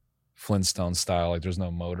like Flintstone style, like there's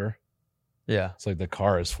no motor. Yeah. It's like the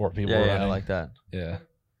car is 4 people Yeah, running. I like that. Yeah.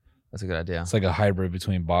 That's a good idea. It's like a hybrid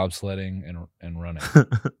between bobsledding and running.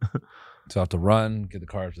 So I have to run, get the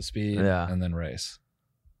car up to speed, Yeah. and then race.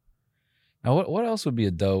 Now, what else would be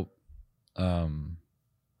a dope?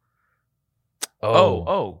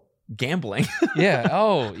 Gambling. Yeah.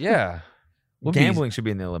 Oh, yeah. Would be- Gambling should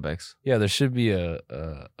be in the Olympics. yeah, there should be a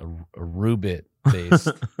Rubit based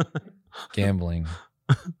gambling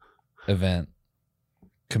event.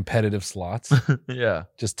 Competitive slots. Yeah.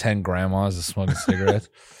 Just 10 grandmas is smoking cigarettes.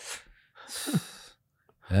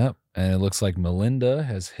 Yep. And it looks like Melinda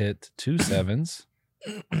has hit 2 sevens.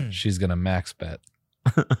 She's going to max bet.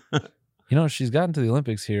 You know, she's gotten to the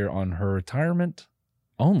Olympics here on her retirement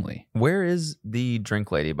only. Where is the drink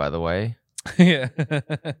lady, by the way? Yeah.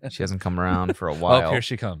 She hasn't come around for a while. Oh, here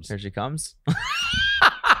she comes. Here she comes.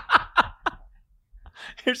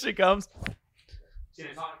 Here she comes.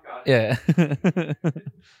 Yeah.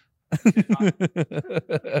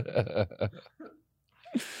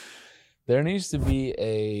 There needs to be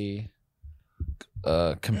a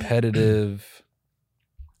competitive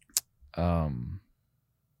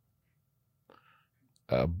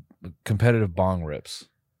competitive bong rips.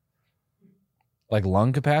 Like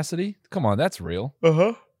lung capacity? Come on, that's real.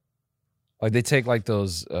 Uh-huh. Like they take like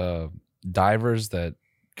those divers that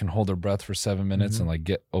can hold their breath for 7 minutes and like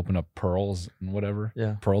open up pearls and whatever.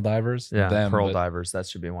 Yeah. Pearl divers. Yeah. Pearl divers. That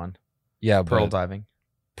should be one. Yeah. Pearl diving.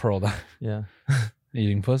 Pearl diving. Yeah.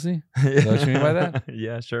 Eating pussy? Is that what you mean by that?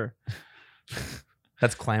 Yeah, sure.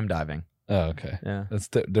 That's clam diving. Oh, okay. Yeah. That's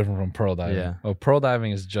different from pearl diving. Yeah. Oh, pearl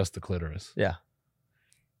diving is just the clitoris. Yeah.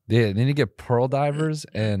 Yeah. They need to get pearl divers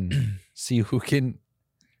and see who can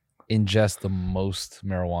ingest the most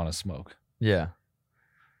marijuana smoke. Yeah.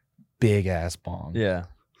 Big ass bong. Yeah.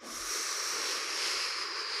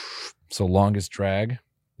 So longest drag,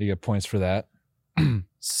 you get points for that.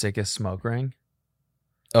 Sickest smoke ring.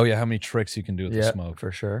 Oh yeah, how many tricks you can do with the smoke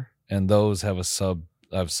for sure. And those have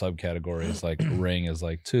subcategories. Like ring is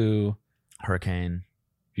like 2. Hurricane.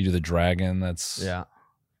 If you do the dragon, that's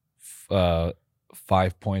 5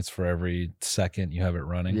 points for every second you have it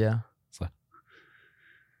running. Yeah. So,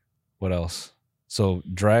 what else? So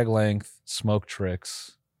drag length, smoke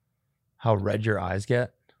tricks. How red your eyes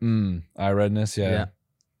get. Eye redness, yeah.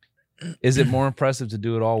 Is it more impressive to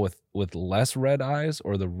do it all with less red eyes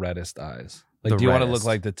or the reddest eyes? Like, do you want to look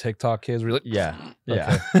like the TikTok kids? Where you're like,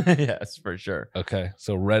 yeah. Yes, for sure. Okay,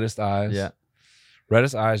 so reddest eyes. Yeah.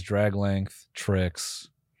 Reddest eyes, drag length, tricks.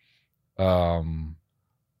 Most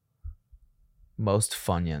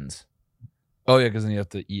Funyuns. Oh, yeah, because then you have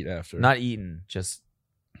to eat after. Not eaten, just...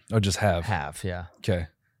 Oh, just have. Have, yeah. Okay,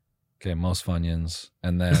 most Funyuns.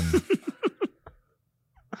 And then...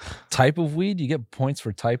 type of weed? You get points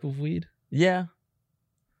for type of weed? Yeah.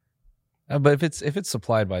 But if it's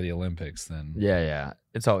supplied by the Olympics, then... Yeah.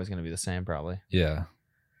 It's always going to be the same, probably. Yeah.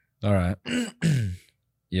 All right.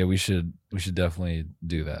 Yeah, we should definitely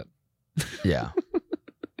do that. Yeah.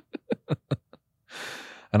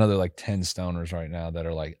 I know there are like 10 stoners right now that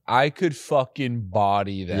are like, I could fucking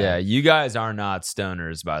body that. Yeah, you guys are not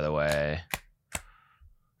stoners, by the way.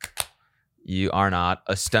 You are not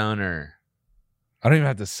a stoner. I don't even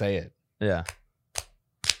have to say it. Yeah.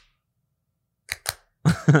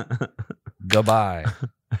 Goodbye.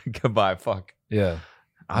 Goodbye, fuck. Yeah.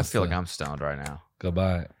 I feel like I'm stoned right now.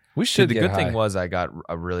 Goodbye. We should Dude, the get good high. thing was I got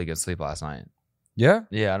a really good sleep last night. Yeah?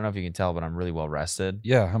 Yeah, I don't know if you can tell, but I'm really well rested.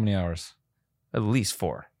 Yeah, how many hours? At least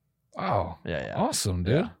 4. Oh. Yeah. Awesome,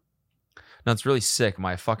 dude. Yeah. No, it's really sick.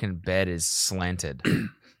 My fucking bed is slanted.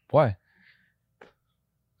 Why?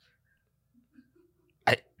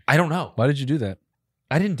 I don't know. Why did you do that?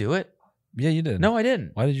 I didn't do it. Yeah, you did. No, I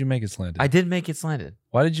didn't. Why did you make it slanted? I did make it slanted.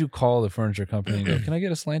 Why did you call the furniture company and go, can I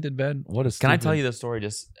get a slanted bed? What is? Can I tell you the story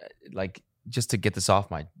just to get this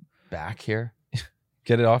off my back here?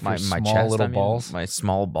 Get it off my your small chest, little balls? My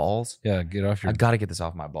small balls. Yeah, get off your... I got to get this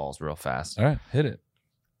off my balls real fast. All right, hit it.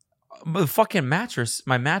 But the fucking mattress,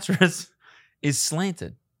 my mattress is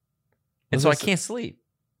slanted. And so I can't sleep.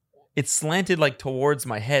 It's slanted like towards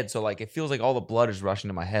my head. So like it feels like all the blood is rushing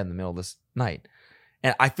to my head in the middle of this night.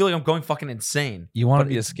 And I feel like I'm going fucking insane. You want to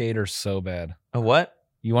be a skater so bad. A what?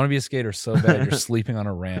 You want to be a skater so bad you're sleeping on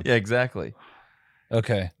a ramp. Yeah, exactly.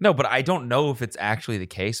 Okay. No, but I don't know if it's actually the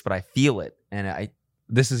case, but I feel it. And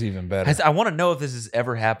this is even better. I want to know if this has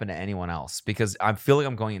ever happened to anyone else because I feel like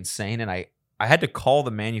I'm going insane. And I had to call the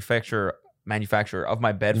manufacturer of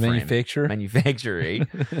my bed frame. Manufacturer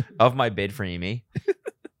of my bed frame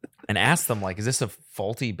and ask them, like, is this a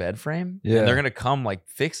faulty bed frame? Yeah. And they're going to come, like,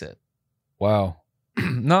 fix it. Wow.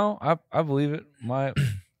 No, I believe it.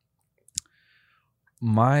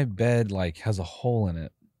 My bed, like, has a hole in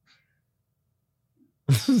it.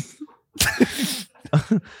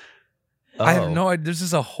 I have no idea. There's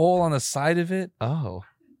just a hole on the side of it. Oh.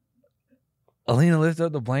 Alina lifted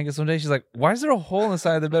up the blanket someday. She's like, why is there a hole in the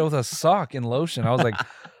side of the bed with a sock and lotion? I was like,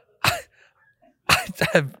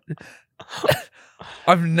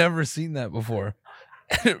 I've never seen that before.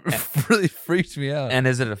 It really freaked me out. And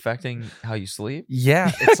is it affecting how you sleep?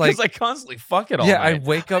 Yeah. It's like, I constantly fuck it all night. I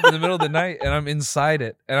wake up in the middle of the night and I'm inside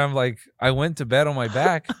it. And I'm like, I went to bed on my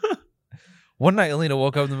back. One night, Alina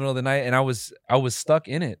woke up in the middle of the night and I was stuck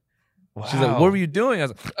in it. Wow. She's like, what were you doing? I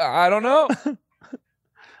was like, I don't know.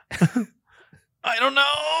 I don't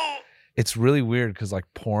know. It's really weird because like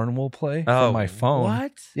porn will play from my phone.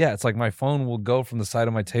 What? Yeah, it's like my phone will go from the side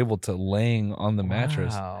of my table to laying on the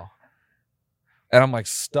mattress. Wow. And I'm like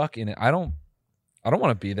stuck in it. I don't want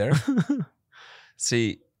to be there.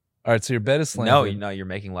 See, all right, so your bed is slanted. No, you're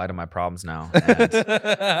making light of my problems now. And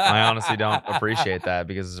I honestly don't appreciate that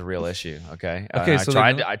because it's a real issue. Okay. Okay. So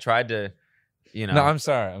I tried to, No, I'm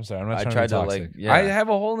sorry. I'm not trying to be toxic. Yeah. I have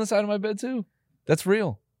a hole in the side of my bed too. That's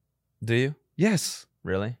real. Do you? Yes.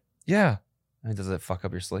 Really? Yeah. I mean, does it fuck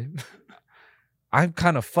up your sleep? I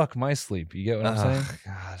kind of fuck my sleep. You get what I'm saying?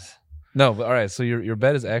 God. No, but all right. So your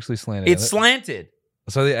bed is actually slanted. It's slanted.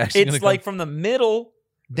 So they actually. It's like from the middle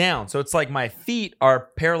down. So it's like my feet are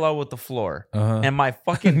parallel with the floor, and my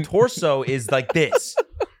fucking torso is like this.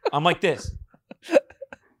 I'm like this,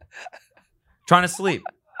 trying to sleep,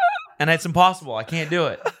 and it's impossible. I can't do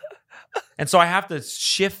it, and so I have to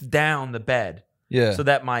shift down the bed, so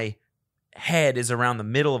that my head is around the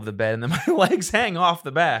middle of the bed, and then my legs hang off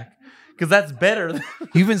the back. Because that's better.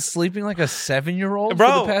 You've been sleeping like a 7-year-old,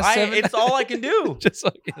 bro. For the past 7. It's all I can do. Just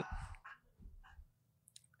like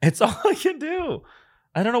it's all I can do.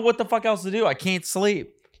 I don't know what the fuck else to do. I can't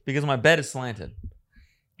sleep because my bed is slanted.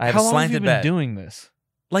 I have How a long slanted have you bed. been doing this?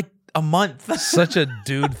 Like a month. Such a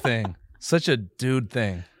dude thing. Such a dude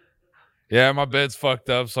thing. Yeah, my bed's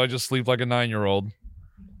fucked up, so I just sleep like a 9-year-old.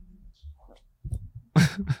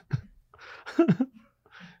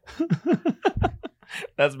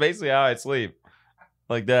 That's basically how I sleep.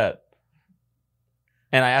 Like that.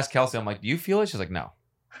 And I asked Kelsey, I'm like, do you feel it? She's like, no.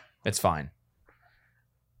 It's fine.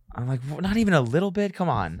 I'm like, not even a little bit? Come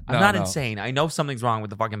on. I'm not insane. I know something's wrong with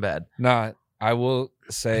the fucking bed. Nah, I will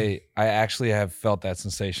say I actually have felt that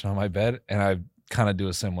sensation on my bed, and I kind of do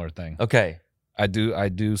a similar thing. Okay. I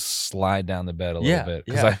do slide down the bed a little bit.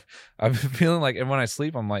 Because I've been feeling like, and when I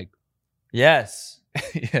sleep, I'm like, yes.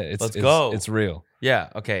 Let's go. It's real. Yeah.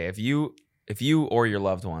 Okay. If you or your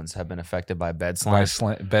loved ones have been affected by bed By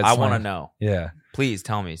slant, bed I slant. want to know. Yeah. Please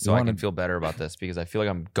tell me so I can feel better about this because I feel like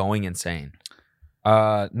I'm going insane.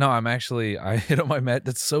 No, I hit up my mat.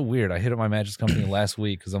 That's so weird. I hit up my mattress company last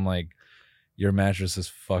week because I'm like, your mattress is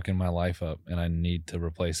fucking my life up and I need to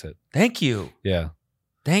replace it. Thank you. Yeah.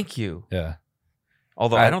 Thank you. Yeah.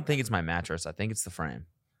 Although I don't think it's my mattress. I think it's the frame.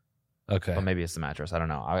 Okay. But maybe it's the mattress. I don't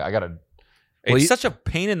know. I gotta. It's such a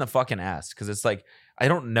pain in the fucking ass because it's like I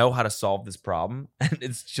don't know how to solve this problem and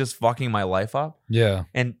it's just fucking my life up. Yeah.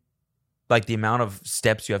 And like the amount of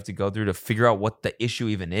steps you have to go through to figure out what the issue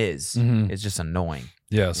even is just annoying.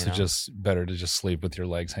 Yeah. So just better to just sleep with your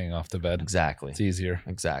legs hanging off the bed. Exactly. It's easier.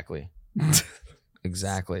 Exactly.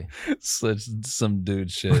 Exactly. Such some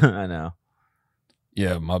dude shit. I know.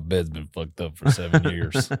 Yeah, my bed's been fucked up for 7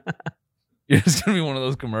 years. It's gonna be one of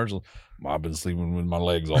those commercials. I've been sleeping with my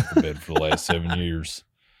legs off the bed for the last 7 years.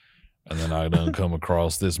 And then I done come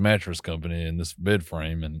across this mattress company and this bed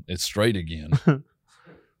frame and it's straight again.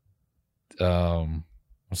 I'm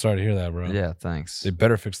sorry to hear that, bro. Yeah, thanks. They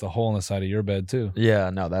better fix the hole in the side of your bed too. Yeah,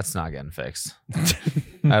 no, that's not getting fixed.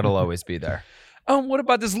 That'll always be there. What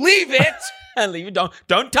about this? Leave it! Leave it.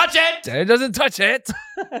 Don't touch it! David doesn't touch it.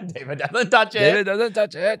 David doesn't touch it. David doesn't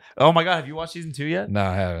touch it. Oh my God, have you watched season 2 yet? No,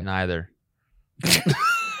 I haven't. Neither.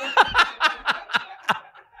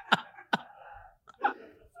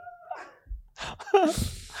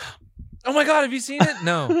 Oh my God, have you seen it?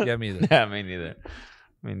 No. Yeah, me either. Yeah, me neither.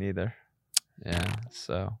 Me neither. Yeah,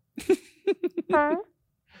 so.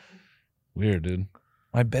 Weird, dude.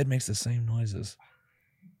 My bed makes the same noises.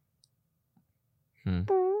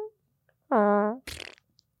 All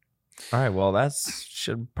right, well, that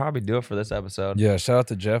should probably do it for this episode. Yeah, shout out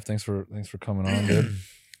to Jeff. Thanks for coming on, dude.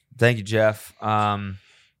 Thank you, Jeff.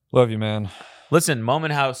 Love you, man. Listen,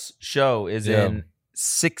 Moment House show is in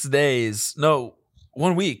 6 days. No,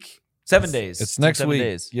 1 week. 7 days. It's next 7 week.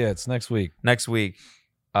 days. Yeah, it's next week. Next week.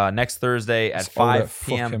 Next Thursday at 5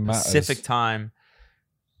 p.m. Pacific time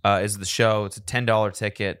is the show. It's a $10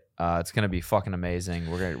 ticket. It's gonna be fucking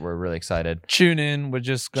amazing. We're really excited. Tune in. We're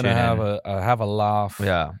just gonna have a laugh.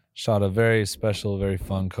 Yeah. Shot a very special, very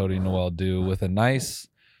fun Cody Noel do with a nice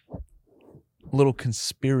little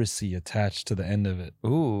conspiracy attached to the end of it.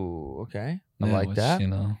 Ooh, okay. I Yeah, like that. You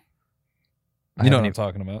know what I'm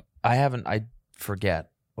talking about. I haven't. I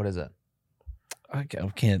forget. What is it? I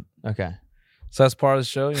can't. Okay. So that's part of the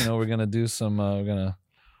show. You know, we're gonna do some. We're gonna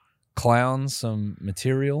clown some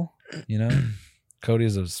material. You know, Cody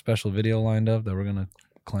has a special video lined up that we're gonna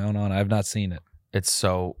clown on. I have not seen it. It's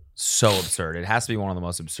so absurd. It has to be one of the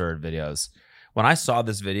most absurd videos. When I saw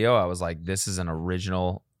this video, I was like, "This is an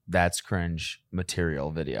original That's Cringe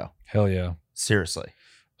material video." Hell yeah! Seriously,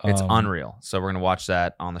 it's unreal. So we're gonna watch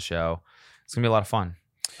that on the show. It's gonna be a lot of fun.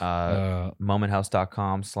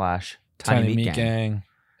 momenthouse.com/tinymeatgang.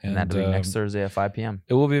 And that'll be next Thursday at 5 p.m.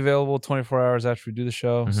 It will be available 24 hours after we do the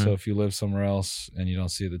show. Mm-hmm. So if you live somewhere else and you don't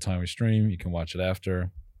see it the time we stream, you can watch it after.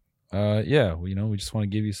 Yeah, we just want to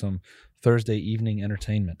give you some Thursday evening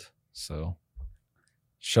entertainment. So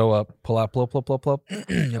show up, pull up. Pull up.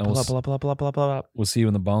 We'll see you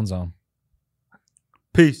in the Bone Zone.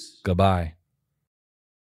 Peace. Goodbye.